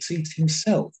of the deceased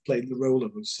himself played the role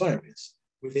of Osiris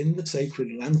within the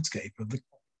sacred landscape of the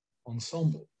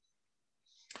ensemble.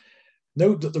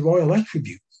 Note that the royal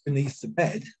attributes beneath the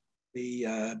bed,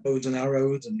 the bows and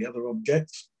arrows and the other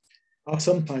objects, are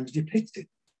sometimes depicted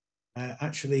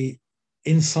actually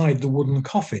inside the wooden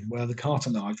coffin where the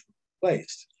cartonnage was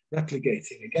placed,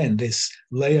 replicating again this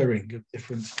layering of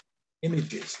different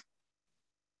images.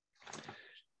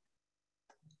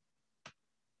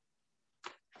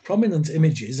 Prominent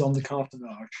images on the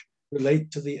cartonnage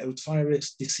relate to the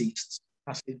Osiris deceased's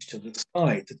passage to the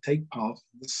sky to take part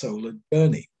in the solar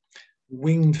journey.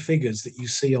 Winged figures that you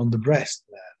see on the breast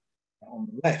there, on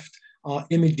the left, are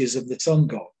images of the sun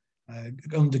god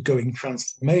undergoing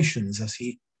transformations as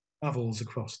he travels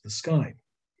across the sky.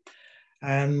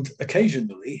 And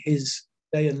occasionally his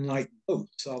day and night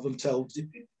boats are themselves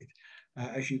depicted,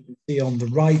 as you can see on the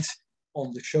right,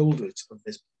 on the shoulders of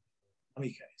this mummy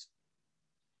case.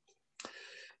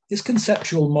 This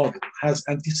conceptual model has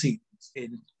antecedents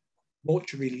in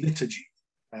mortuary liturgy,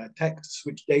 texts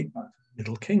which date back to the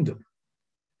Middle Kingdom.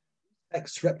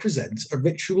 Texts represent a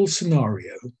ritual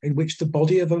scenario in which the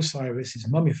body of Osiris is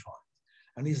mummified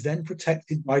and is then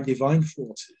protected by divine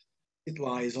forces. It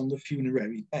lies on the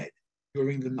funerary bed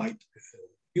during the night before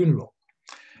the funeral.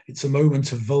 It's a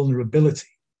moment of vulnerability.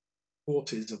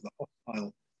 Forces of the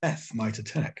hostile death might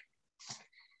attack.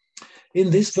 In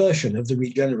this version of the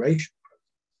regeneration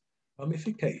process,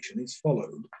 mummification is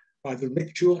followed by the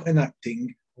ritual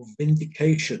enacting of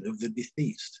vindication of the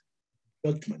deceased,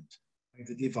 judgment by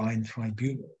the divine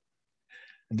tribunal.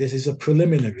 And this is a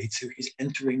preliminary to his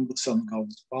entering the sun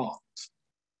god's baths.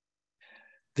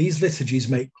 These liturgies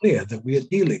make clear that we are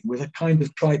dealing with a kind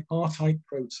of tripartite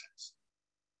process: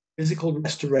 physical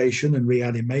restoration and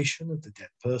reanimation of the dead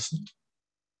person,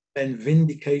 then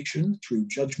vindication through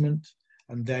judgment,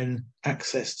 and then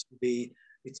access to the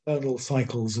eternal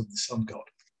cycles of the sun god.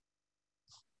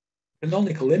 The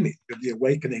canonical image of the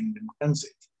awakening and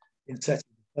transit in set of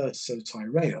the first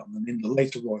Soterion and in the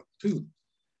later royal tombs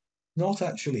not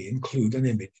actually include an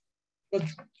image of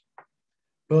judgment.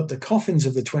 But the coffins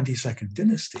of the 22nd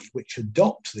dynasty, which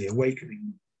adopt the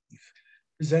awakening motif,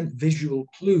 present visual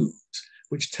clues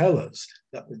which tell us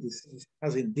that the deceased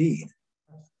has indeed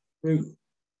passed through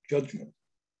judgment.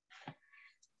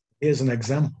 Here's an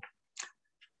example.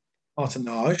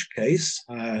 Partenage case,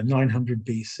 900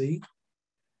 BC.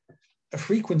 A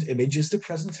frequent image is the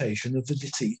presentation of the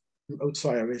deceased through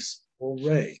Osiris or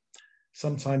Re,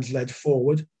 sometimes led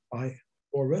forward by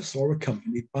Horus or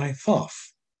accompanied by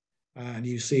Thoth. And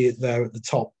you see it there at the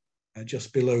top,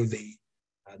 just below the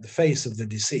face of the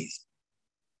deceased.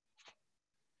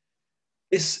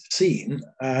 This scene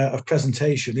of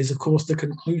presentation is, of course, the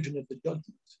conclusion of the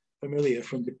judgment, familiar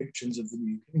from depictions of the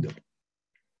New Kingdom.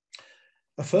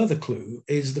 A further clue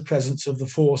is the presence of the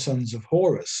four sons of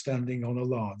Horus standing on a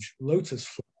large lotus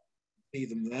flower. See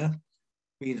them there,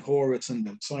 between Horus and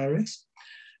Osiris.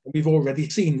 And we've already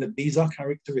seen that these are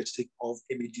characteristic of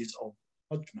images of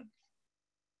judgment.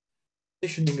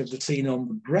 Positioning of the scene on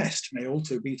the breast may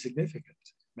also be significant,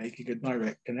 making a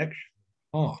direct connection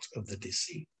with the heart of the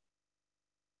deceased.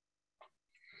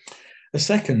 A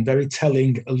second very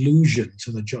telling allusion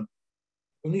to the judgment,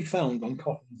 only found on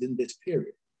coffins in this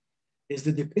period, is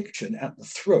the depiction at the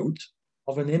throat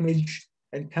of an image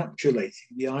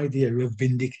encapsulating the idea of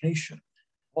vindication.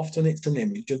 Often it's an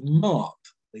image of Mart,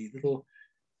 the little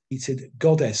seated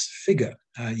goddess figure.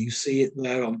 You see it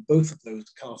there on both of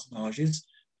those cartonages,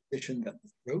 positioned at the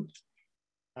throat.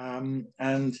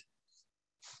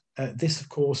 This, of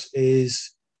course,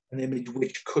 is an image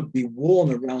which could be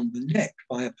worn around the neck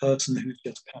by a person who's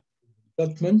just passed through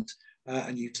judgment.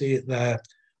 And you see it there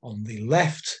on the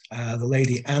left. The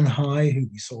lady Anhai, who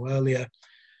we saw earlier,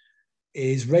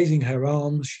 is raising her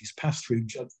arms. She's passed through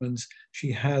judgment.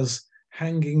 She has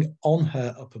hanging on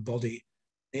her upper body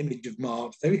an image of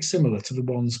Mart, very similar to the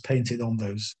ones painted on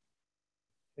those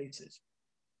faces.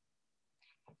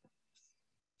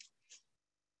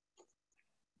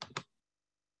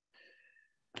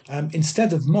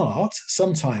 Instead of Mart,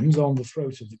 sometimes on the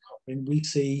throat of the coffin, we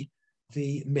see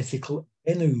the mythical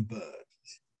Enu bird,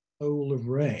 soul of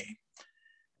Re.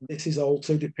 This is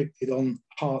also depicted on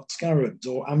heart scarabs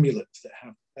or amulets that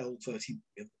have L30 of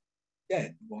the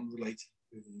dead, one related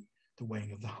to the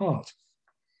weighing of the heart.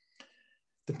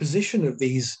 The position of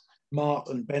these Mart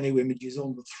and Bennu images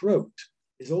on the throat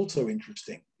is also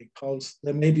interesting because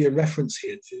there may be a reference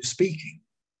here to speaking.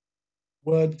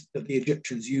 Words that the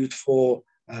Egyptians used for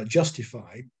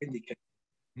justified, indicate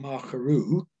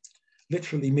Markaru,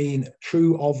 literally mean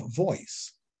true of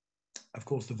voice. Of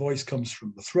course, the voice comes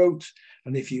from the throat,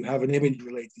 and if you have an image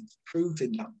related to truth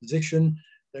in that position,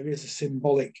 there is a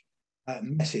symbolic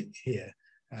message here.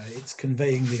 It's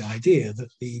conveying the idea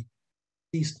that the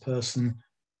deceased person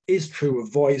is true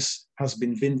of voice, has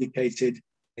been vindicated,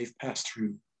 they've passed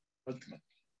through judgment.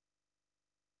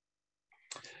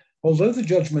 Although the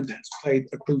judgment has played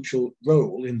a crucial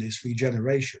role in this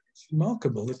regeneration, it's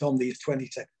remarkable that on these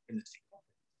 22nd dynasty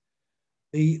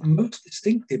coffins, the most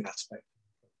distinctive aspect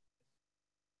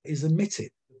is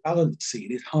omitted. The balance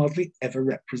scene is hardly ever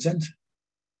represented.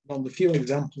 And on the few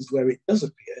examples where it does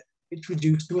appear, it's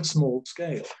reduced to a small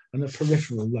scale and a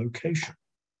peripheral location.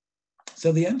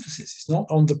 So the emphasis is not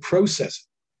on the process,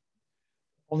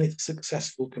 on its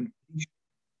successful completion.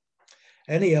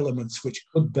 Any elements which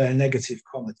could bear negative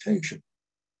connotation,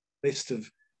 list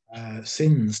of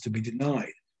sins to be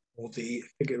denied, or the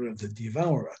figure of the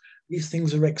devourer, these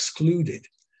things are excluded.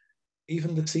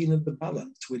 Even the scene of the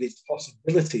balance, with its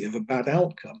possibility of a bad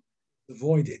outcome,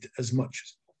 avoided as much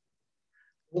as possible,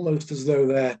 almost as though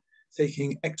they're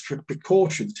taking extra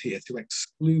precautions here to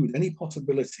exclude any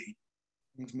possibility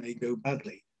things may go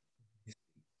badly.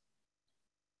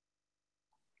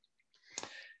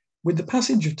 With the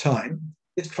passage of time,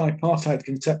 this tripartite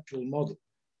conceptual model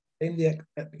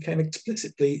became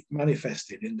explicitly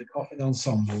manifested in the coffin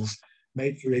ensembles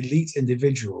made for elite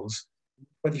individuals in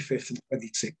the 25th and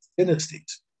 26th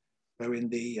dynasties, so in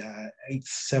the 8th,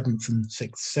 7th, and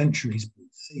 6th centuries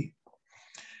BC.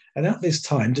 And at this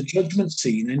time, the judgment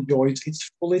scene enjoys its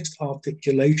fullest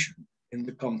articulation in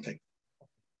the context.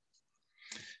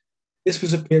 This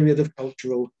was a period of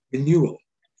cultural renewal.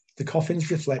 The coffins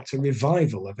reflect a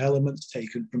revival of elements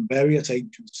taken from various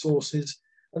ancient sources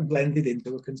and blended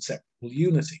into a conceptual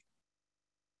unity.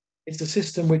 It's a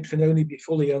system which can only be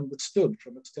fully understood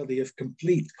from a study of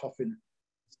complete coffin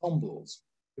ensembles,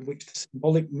 in which the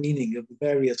symbolic meaning of the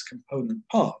various component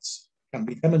parts can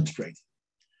be demonstrated.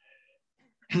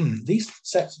 These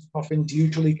sets of coffins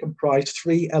usually comprise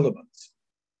three elements.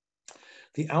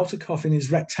 The outer coffin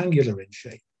is rectangular in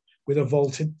shape, with a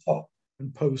vaulted top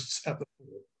and posts at the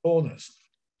four corners.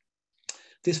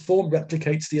 This form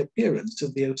replicates the appearance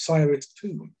of the Osiris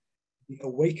tomb, the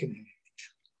awakening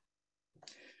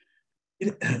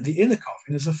image. The inner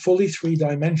coffin is a fully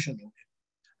three-dimensional image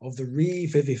of the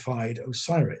revivified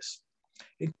Osiris,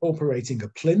 incorporating a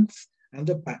plinth and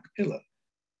a back pillar,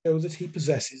 so that he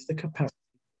possesses the capacity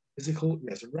for physical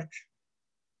resurrection.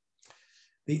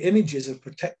 The images of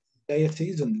protected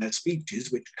deities and their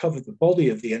speeches, which cover the body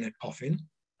of the inner coffin,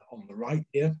 on the right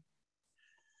here,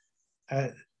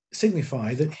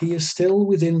 signify that he is still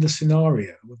within the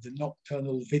scenario of the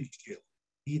nocturnal vigil,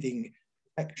 needing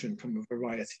protection from a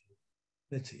variety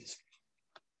of entities.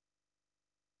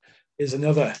 Here's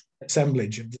another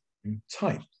assemblage of the same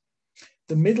type.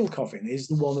 The middle coffin is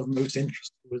the one of most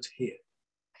interest to us here.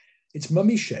 It's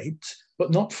mummy-shaped,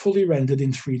 but not fully rendered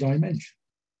in three dimensions.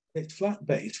 Its flat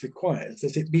base requires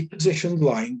that it be positioned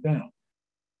lying down.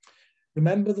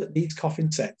 Remember that these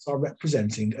coffin sets are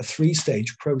representing a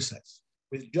three-stage process,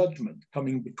 with judgment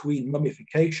coming between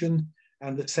mummification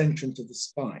and ascension to the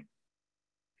spine.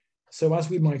 So as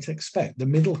we might expect, the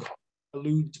middle coffin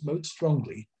alludes most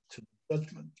strongly to the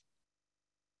judgment.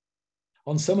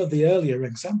 On some of the earlier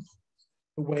examples,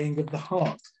 the weighing of the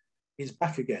heart is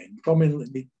back again,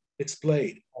 prominently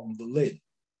displayed on the lid,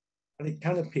 and it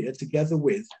can appear together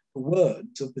with the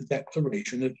words of the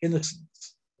Declaration of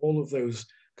Innocence. All of those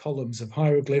columns of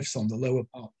hieroglyphs on the lower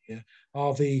part here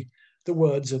are the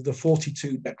words of the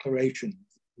 42 declarations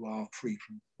who are free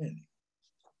from sin.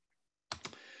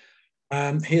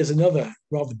 Here's another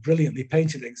rather brilliantly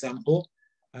painted example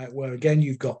where again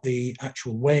you've got the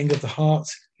actual weighing of the heart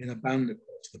in a band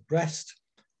across the breast,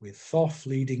 with Thoth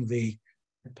leading the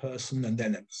person and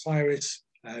then Osiris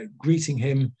greeting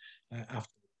him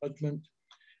after the judgment.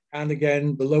 And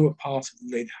again, the lower part of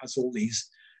the lid has all these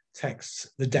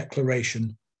texts, the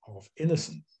Declaration of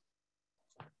Innocence.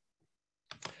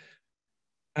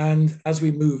 And as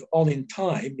we move on in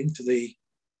time into the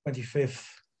 25th,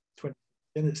 20th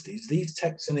dynasties, these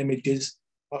texts and images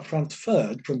are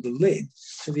transferred from the lid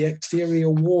to the exterior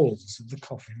walls of the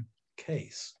coffin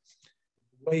case.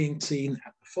 The weighing scene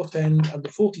at the foot end and the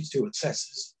 42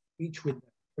 assessors, each with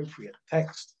the appropriate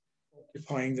text,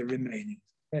 occupying the remaining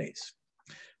space,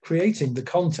 creating the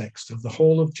context of the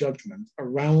hall of judgment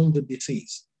around the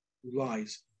deceased who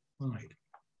lies inside.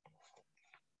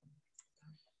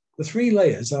 The three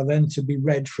layers are then to be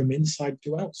read from inside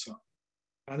to outside,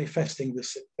 manifesting the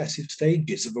successive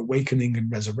stages of awakening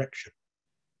and resurrection,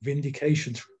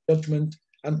 vindication through judgment,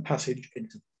 and passage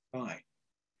into the sky.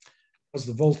 As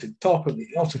the vaulted top of the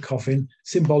outer coffin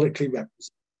symbolically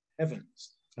represents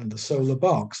heavens, and the solar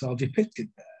barks are depicted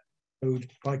there,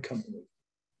 owed by company.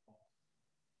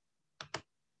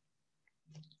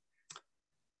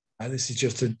 And this is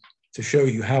just to show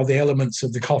you how the elements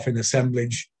of the coffin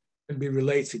assemblage can be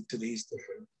related to these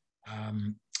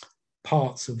different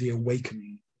parts of the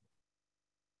awakening.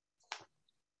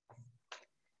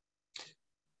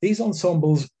 These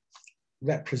ensembles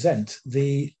represent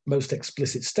the most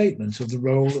explicit statement of the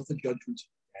role of the judgment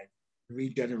in the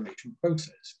regeneration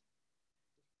process.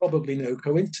 Probably no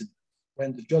coincidence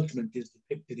when the judgment is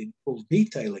depicted in full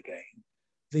detail again,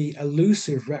 the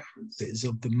elusive references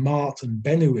of the Mart and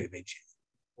Bennu images,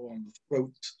 or on the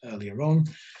throat earlier on,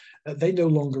 they no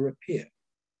longer appear.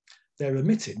 They're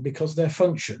omitted because their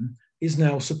function is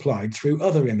now supplied through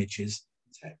other images,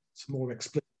 texts more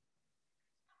explicit.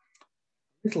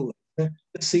 A little later,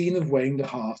 the scene of weighing the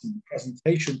heart and the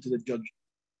presentation to the judge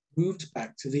moves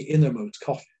back to the innermost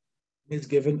coffin and is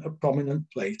given a prominent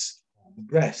place on the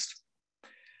breast.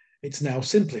 It's now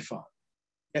simplified,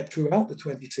 yet throughout the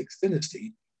 26th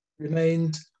dynasty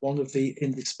remains one of the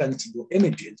indispensable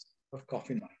images of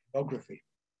coffin iconography.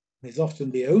 It is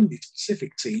often the only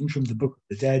specific scene from the Book of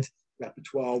the Dead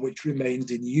repertoire which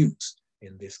remains in use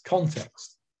in this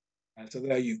context. So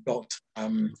there you've got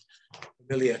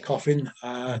familiar coffin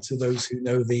to those who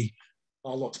know the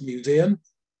Arlott Museum,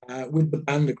 with the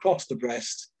band across the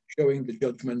breast showing the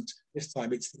judgment. This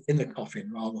time it's the inner coffin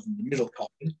rather than the middle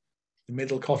coffin. The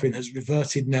middle coffin has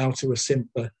reverted now to a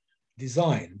simpler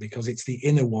design because it's the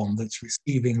inner one that's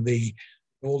receiving the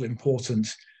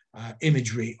all-important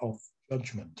imagery of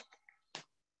judgment.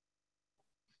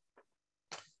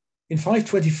 In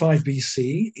 525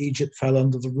 BC, Egypt fell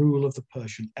under the rule of the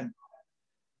Persian Empire.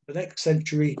 The next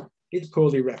century is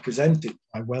poorly represented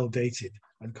by well-dated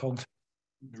and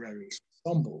contemporary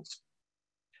ensembles.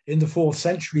 In the 4th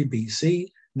century BC,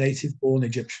 native-born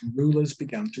Egyptian rulers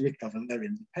began to recover their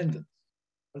independence.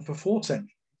 And for 4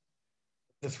 centuries,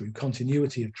 whether through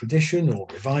continuity of tradition or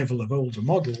revival of older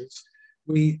models,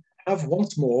 we have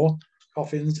once more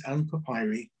coffins and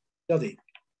papyri studied.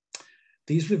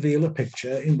 These reveal a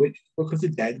picture in which the Book of the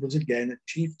Dead was again a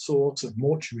chief source of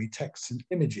mortuary texts and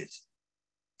images.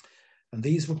 And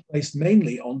these were placed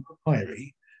mainly on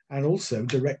papyri and also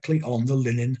directly on the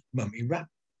linen mummy wrap.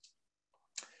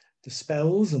 The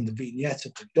spells and the vignette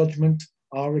of the judgment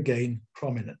are again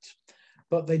prominent,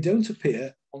 but they don't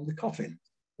appear on the coffin,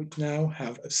 which now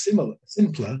have a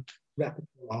simpler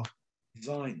repertoire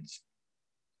designs.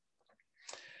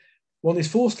 One is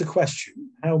forced to question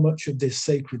how much of this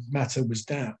sacred matter was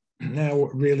now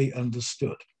really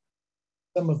understood.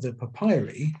 Some of the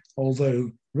papyri,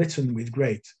 although written with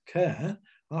great care,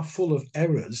 are full of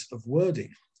errors of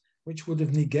wording, which would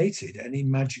have negated any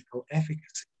magical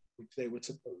efficacy which they were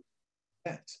supposed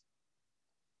to get.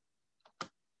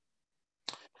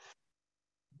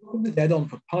 The Book of the Dead on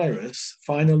papyrus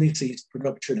finally ceased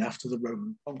production after the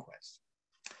Roman conquest.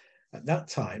 At that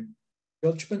time,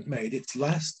 judgment made its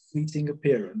last fleeting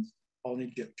appearance on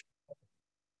Egyptian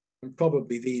coffins, and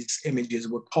probably these images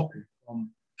were copied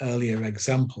from earlier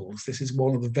examples. This is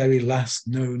one of the very last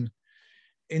known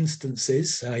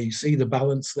instances. You see the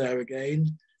balance there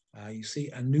again. You see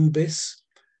Anubis,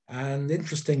 and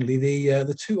interestingly,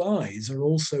 the 2 eyes are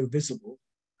also visible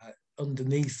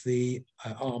underneath the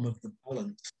arm of the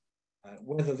balance.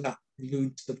 Whether that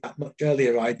alludes to that much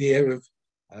earlier idea of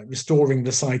restoring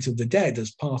the sight of the dead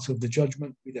as part of the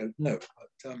judgment, we don't know.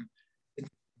 But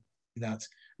that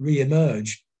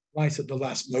re-emerge right at the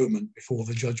last moment before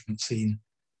the judgment scene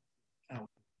out of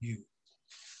view.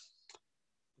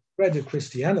 The spread of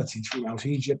Christianity throughout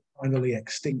Egypt finally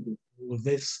extinguished all of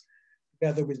this,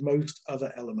 together with most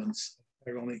other elements of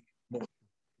pharaonic mortal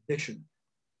tradition.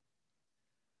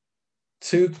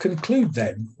 To conclude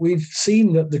then, we've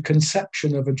seen that the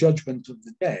conception of a judgment of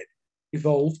the dead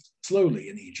evolved slowly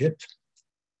in Egypt,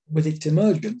 with its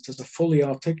emergence as a fully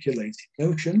articulated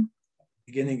notion at the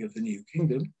beginning of the New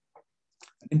Kingdom,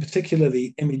 and in particular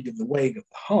the image of the weighing of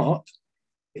the heart.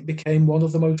 It became one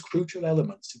of the most crucial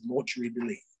elements of mortuary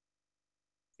belief.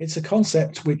 It's a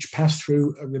concept which passed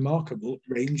through a remarkable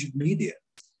range of media,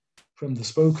 from the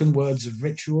spoken words of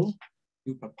ritual,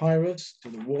 to papyrus, to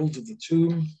the walls of the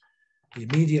tomb, the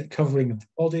immediate covering of the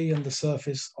body, and the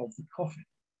surface of the coffin.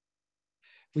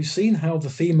 We've seen how the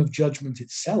theme of judgment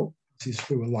itself passes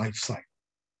through a life cycle,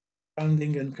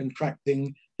 expanding and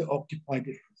contracting to occupy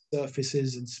different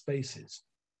surfaces and spaces,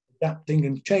 adapting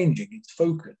and changing its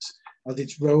focus as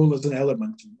its role as an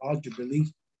element of larger belief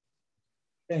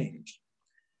changed,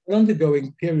 and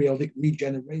undergoing periodic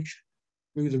regeneration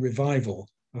through the revival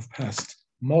of past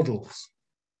models.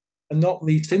 And not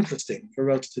least interesting for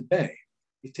us today,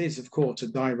 it is, of course, a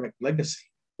direct legacy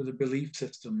to the belief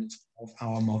systems of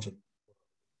our modern world.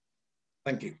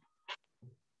 Thank you.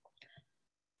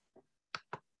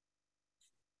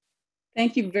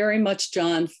 Thank you very much,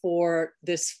 John, for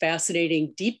this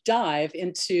fascinating deep dive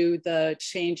into the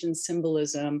change in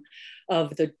symbolism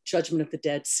of the Judgment of the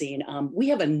Dead scene. We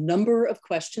have a number of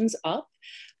questions up.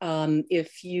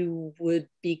 If you would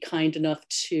be kind enough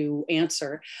to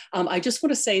answer. I just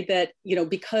want to say that, you know,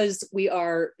 because we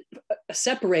are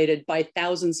separated by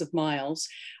thousands of miles,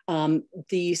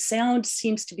 the sound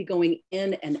seems to be going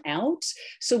in and out.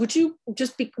 So would you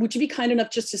be kind enough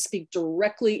just to speak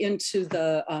directly into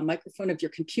the microphone of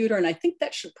your computer? And I think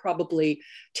that should probably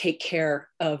take care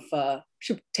of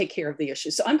the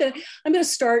issue. So I'm gonna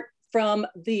start from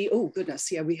the, oh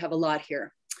goodness, yeah, we have a lot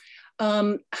here.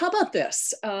 How about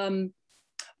this?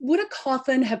 Would a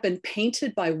coffin have been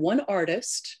painted by one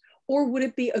artist, or would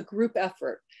it be a group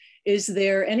effort? Is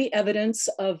there any evidence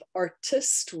of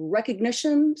artist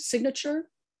recognition, signature?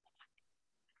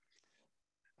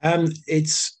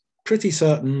 It's pretty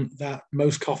certain that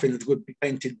most coffins would be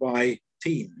painted by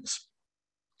teams.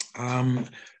 From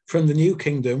the New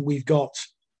Kingdom, we've got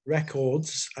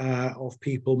records of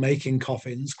people making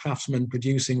coffins, craftsmen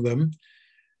producing them.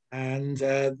 And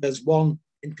there's one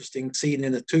interesting scene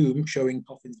in a tomb showing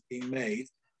coffins being made,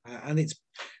 and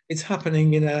it's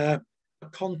happening in a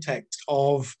context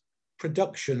of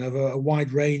production of a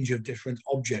wide range of different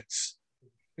objects.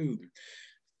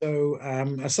 So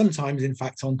sometimes, in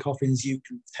fact, on coffins, you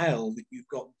can tell that you've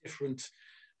got different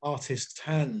artists'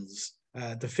 hands.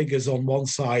 The figures on one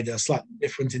side are slightly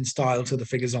different in style to the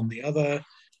figures on the other.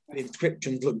 The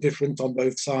inscriptions look different on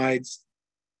both sides.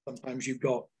 Sometimes you've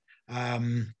got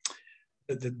the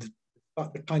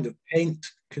kind of paint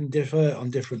can differ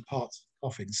on different parts of the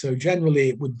coffin. So generally,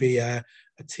 it would be a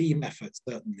team effort,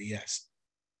 certainly, yes.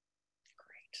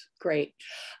 Great.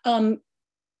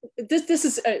 This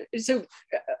is so.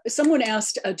 Someone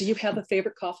asked, "Do you have a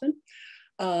favorite coffin?"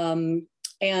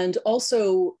 And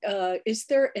also, is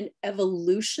there an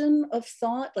evolution of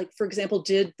thought? Like, for example,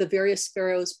 did the various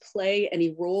pharaohs play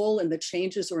any role in the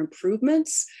changes or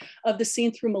improvements of the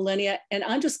scene through millennia? And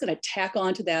I'm just going to tack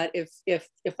on to that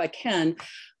if I can.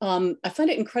 I find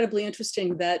it incredibly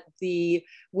interesting that the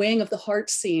weighing of the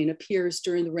heart scene appears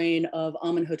during the reign of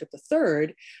Amenhotep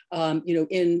III,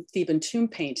 in Theban tomb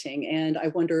painting. And I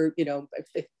wonder,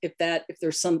 if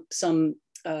there's some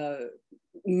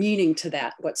meaning to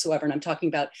that whatsoever. And I'm talking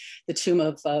about the tomb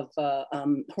of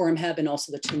Horemheb and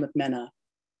also the tomb of Mena.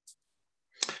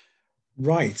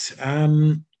 Right.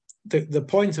 The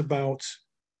point about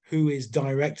who is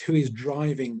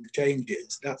driving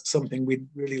changes, that's something we'd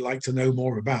really like to know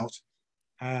more about.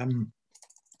 I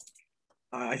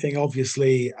think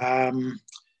obviously the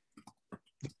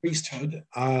priesthood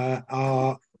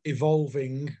are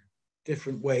evolving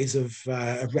different ways of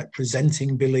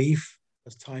representing belief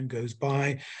as time goes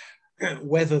by.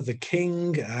 Whether the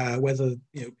king, whether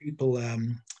people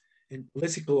in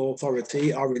political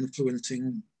authority are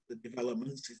influencing the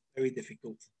developments is very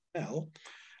difficult to tell.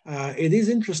 It is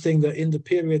interesting that in the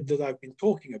period that I've been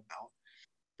talking about,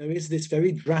 there is this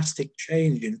very drastic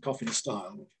change in coffin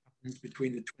style, which happens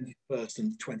between the 21st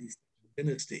and the 22nd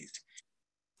dynasties.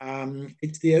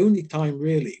 It's the only time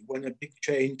really when a big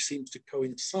change seems to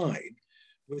coincide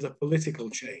with a political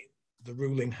change. The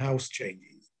ruling house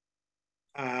changes.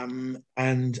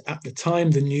 And at the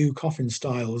time the new coffin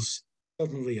styles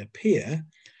suddenly appear,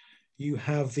 you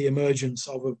have the emergence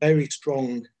of a very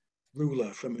strong ruler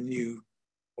from a new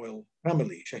royal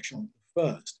family, Sheshonq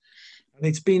I. And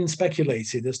it's been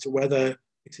speculated as to whether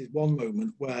this is one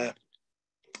moment where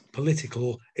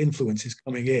political influence is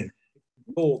coming in.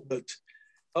 It's thought that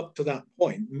up to that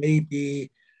point, maybe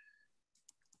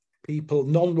people,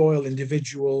 non-royal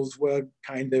individuals, were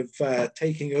kind of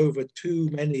taking over too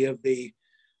many of the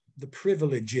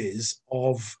privileges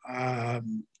of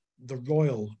the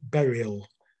royal burial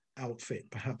outfit,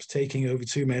 perhaps taking over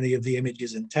too many of the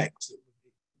images and texts that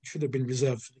should have been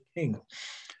reserved for the king.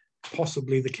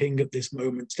 Possibly the king at this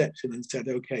moment steps in and said,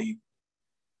 okay,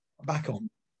 back on.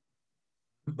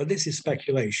 But this is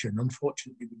speculation.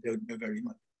 Unfortunately, we don't know very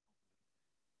much.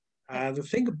 The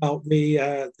thing about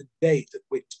the date at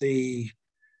which the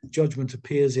judgment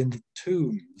appears in the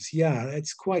tombs, yeah,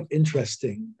 it's quite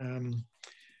interesting.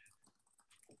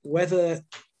 Whether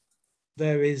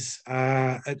there is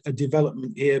a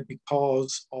development here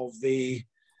because of the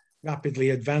rapidly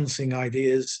advancing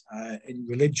ideas in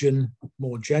religion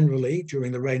more generally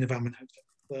during the reign of Amenhotep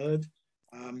III,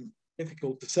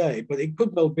 difficult to say, but it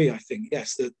could well be, I think,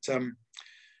 yes, that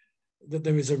that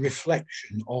there is a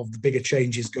reflection of the bigger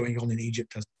changes going on in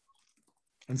Egypt.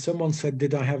 And someone said,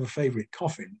 did I have a favorite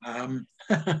coffin? I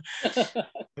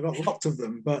got lots of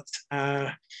them, but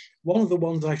one of the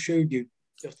ones I showed you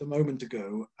just a moment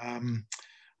ago,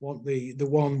 the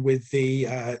one with the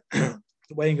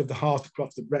the weighing of the heart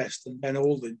across the breast, and then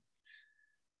all the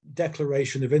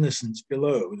declaration of innocence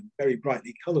below, very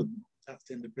brightly coloured.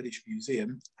 That's in the British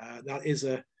Museum. That is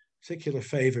a particular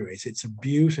favourite. It's a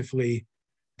beautifully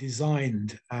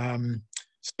designed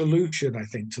solution, I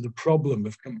think, to the problem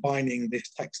of combining this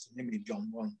text and image on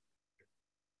one.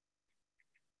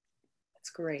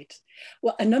 That's great.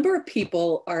 Well, a number of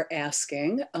people are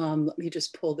asking, let me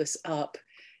just pull this up.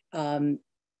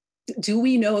 Do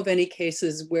we know of any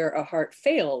cases where a heart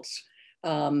failed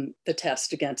the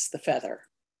test against the feather?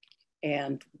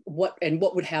 And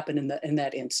what would happen in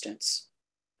that instance?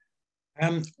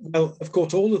 Well, of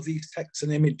course, all of these texts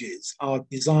and images are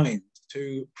designed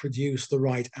to produce the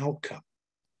right outcome.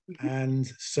 Mm-hmm. And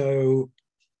so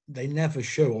they never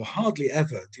show, or hardly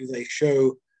ever do they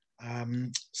show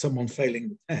someone failing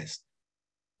the test.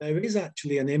 There is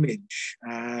actually an image,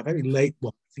 a very late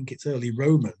one, I think it's early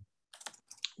Roman,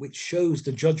 which shows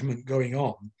the judgment going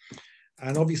on.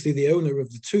 And obviously the owner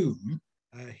of the tomb,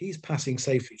 he's passing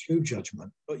safely through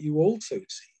judgment, but you also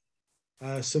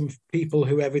see some people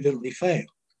who evidently failed.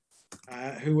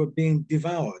 who were being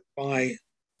devoured by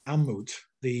Ammut,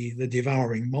 the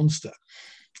devouring monster.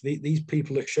 These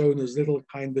people are shown as little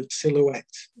kind of silhouette,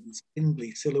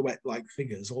 spindly silhouette-like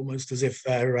figures, almost as if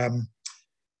they're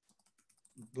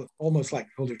almost like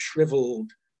sort of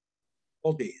shriveled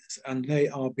bodies, and they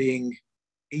are being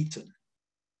eaten.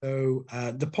 So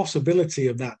the possibility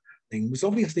of that happening was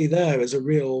obviously there as a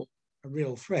real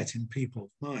threat in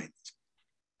people's minds.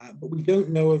 But we don't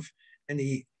know of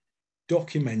any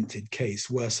documented case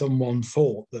where someone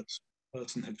thought that the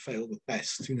person had failed at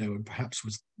best, and perhaps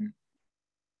was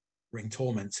bring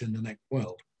torments in the next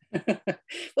world.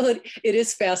 Well, it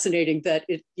is fascinating that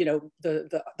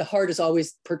the heart is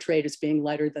always portrayed as being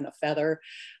lighter than a feather,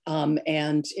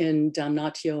 and in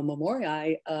Damnatio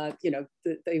Memoriae,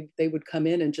 they would come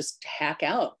in and just hack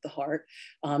out the heart,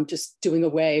 just doing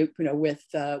away, with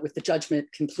the judgment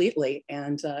completely,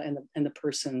 and the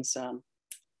person's,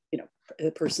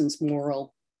 the person's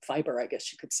moral fiber, I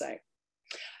guess you could say.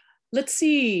 Let's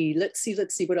see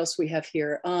what else we have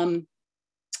here.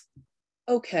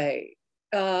 Okay.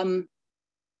 All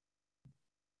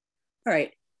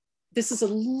right, this is a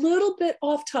little bit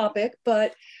off topic,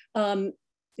 but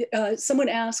someone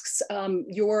asks,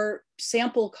 your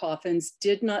sample coffins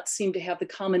did not seem to have the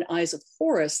common eyes of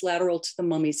Horus lateral to the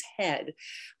mummy's head.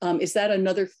 Is that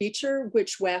another feature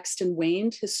which waxed and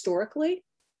waned historically?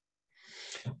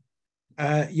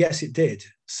 Yes, it did.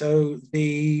 So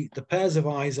the pairs of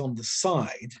eyes on the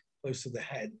side, close to the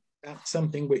head, that's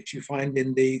something which you find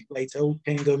in the late Old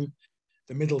Kingdom,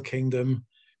 the Middle Kingdom,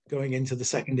 going into the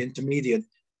Second Intermediate.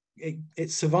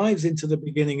 It survives into the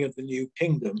beginning of the New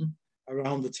Kingdom,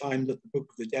 around the time that the Book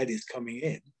of the Dead is coming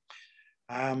in.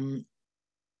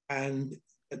 And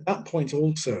at that point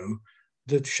also,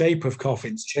 the shape of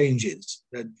coffins changes.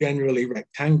 They're generally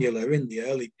rectangular in the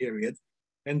early period,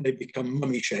 then they become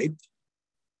mummy-shaped.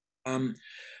 And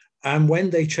when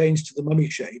they change to the mummy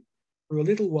shape, for a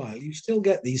little while, you still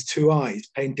get these two eyes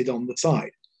painted on the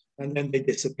side, and then they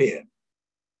disappear.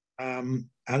 And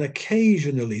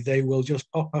occasionally they will just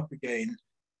pop up again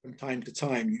from time to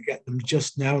time. You get them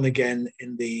just now and again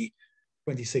in the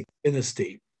 26th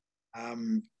dynasty.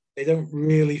 They don't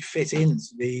really fit into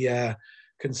the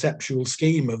conceptual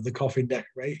scheme of the coffin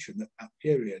decoration at that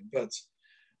period, but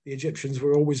the Egyptians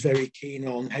were always very keen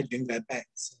on hedging their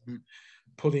bets and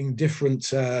putting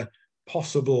different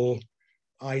possible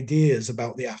ideas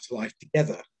about the afterlife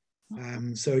together.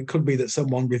 So it could be that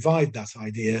someone revived that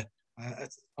idea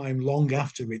at a time long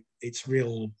after its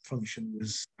real function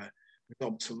was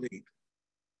obsolete.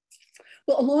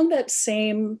 Well, along that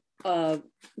same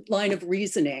line of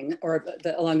reasoning, or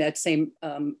along that same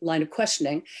line of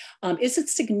questioning, is it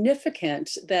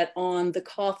significant that on the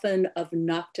coffin of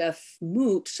Nakhtef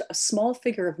Mut, a small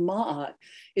figure of Ma'at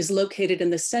is located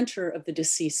in the center of the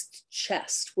deceased's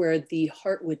chest, where the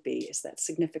heart would be? Is that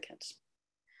significant?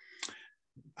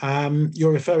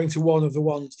 You're referring to one of the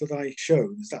ones that I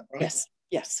showed, is that right? Yes,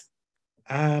 yes.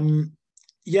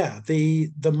 Yeah,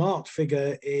 the Ma'at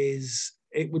figure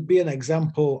it would be an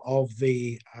example of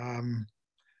the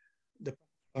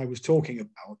I was talking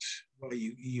about, where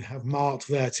you have Ma'at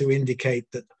there to indicate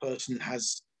that the person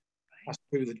has passed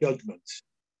through the judgment.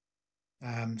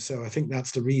 So I think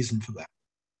that's the reason for that.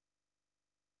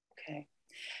 Okay.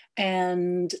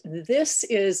 And this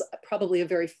is probably a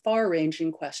very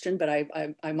far-ranging question, but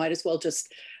I might as well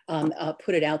just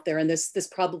put it out there. And this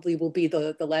probably will be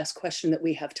the last question that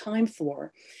we have time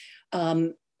for.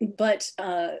 But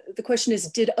the question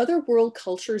is, did other world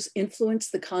cultures influence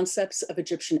the concepts of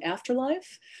Egyptian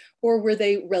afterlife, or were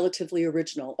they relatively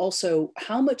original? Also,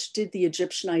 how much did the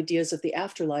Egyptian ideas of the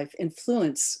afterlife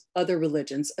influence other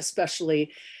religions,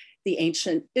 especially the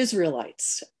ancient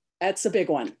Israelites? That's a big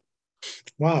one.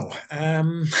 Wow.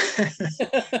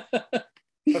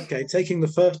 Okay, taking the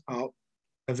first part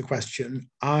of the question,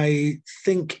 I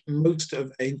think most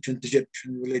of ancient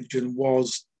Egyptian religion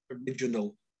was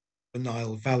original, the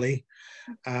Nile Valley.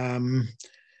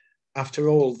 After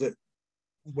all, that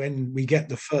when we get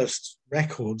the first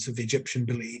records of Egyptian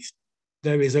beliefs,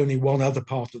 there is only one other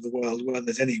part of the world where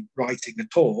there's any writing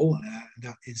at all,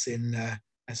 that is in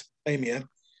Mesopotamia.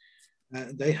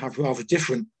 They have rather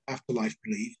different afterlife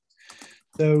beliefs.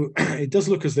 So it does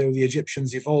look as though the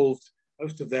Egyptians evolved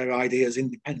most of their ideas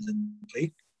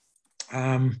independently.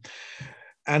 And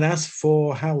as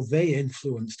for how they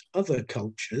influenced other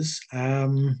cultures,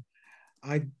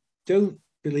 I don't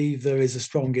believe there is a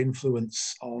strong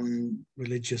influence on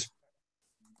religious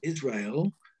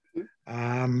Israel.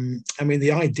 I mean,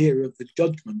 the idea of the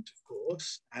judgment, of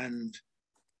course, and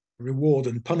reward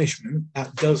and punishment,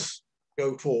 that does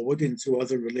go forward into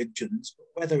other religions. But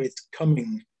whether it's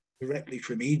coming directly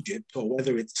from Egypt or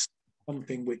whether it's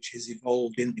something which is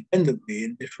evolved independently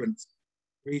in different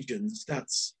regions,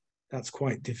 that's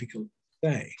quite difficult to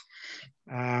say.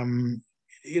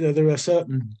 There are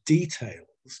certain details,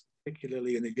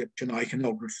 particularly in Egyptian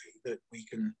iconography, that we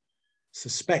can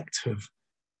suspect have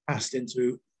passed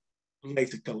into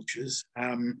later cultures.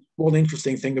 One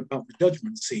interesting thing about the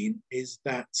judgment scene is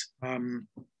that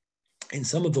in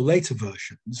some of the later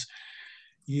versions,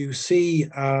 you see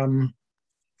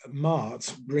Mart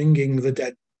bringing the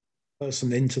dead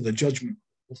person into the judgment,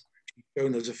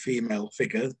 shown as a female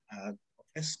figure,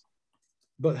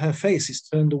 but her face is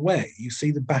turned away. You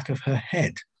see the back of her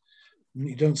head.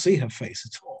 You don't see her face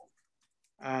at all.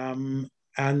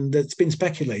 And it's been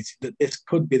speculated that this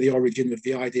could be the origin of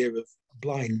the idea of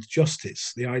blind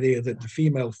justice, the idea that the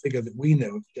female figure that we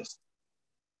know of justice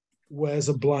wears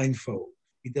a blindfold.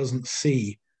 He doesn't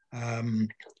see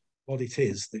what it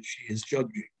is that she is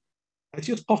judging. It's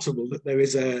just possible that there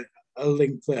is a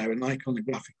link there, an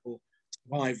iconographical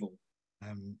survival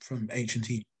from ancient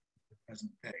Egypt to the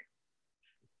present day.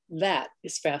 That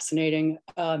is fascinating.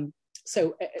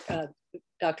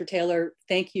 Dr. Taylor,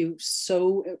 thank you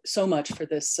so much for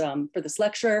this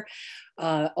lecture.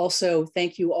 Also,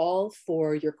 thank you all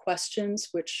for your questions,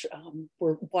 which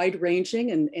were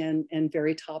wide-ranging and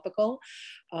very topical.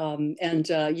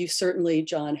 You certainly,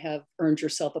 John, have earned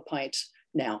yourself a pint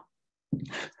now.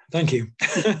 Thank you.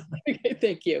 Okay,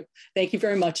 thank you. Thank you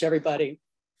very much, everybody.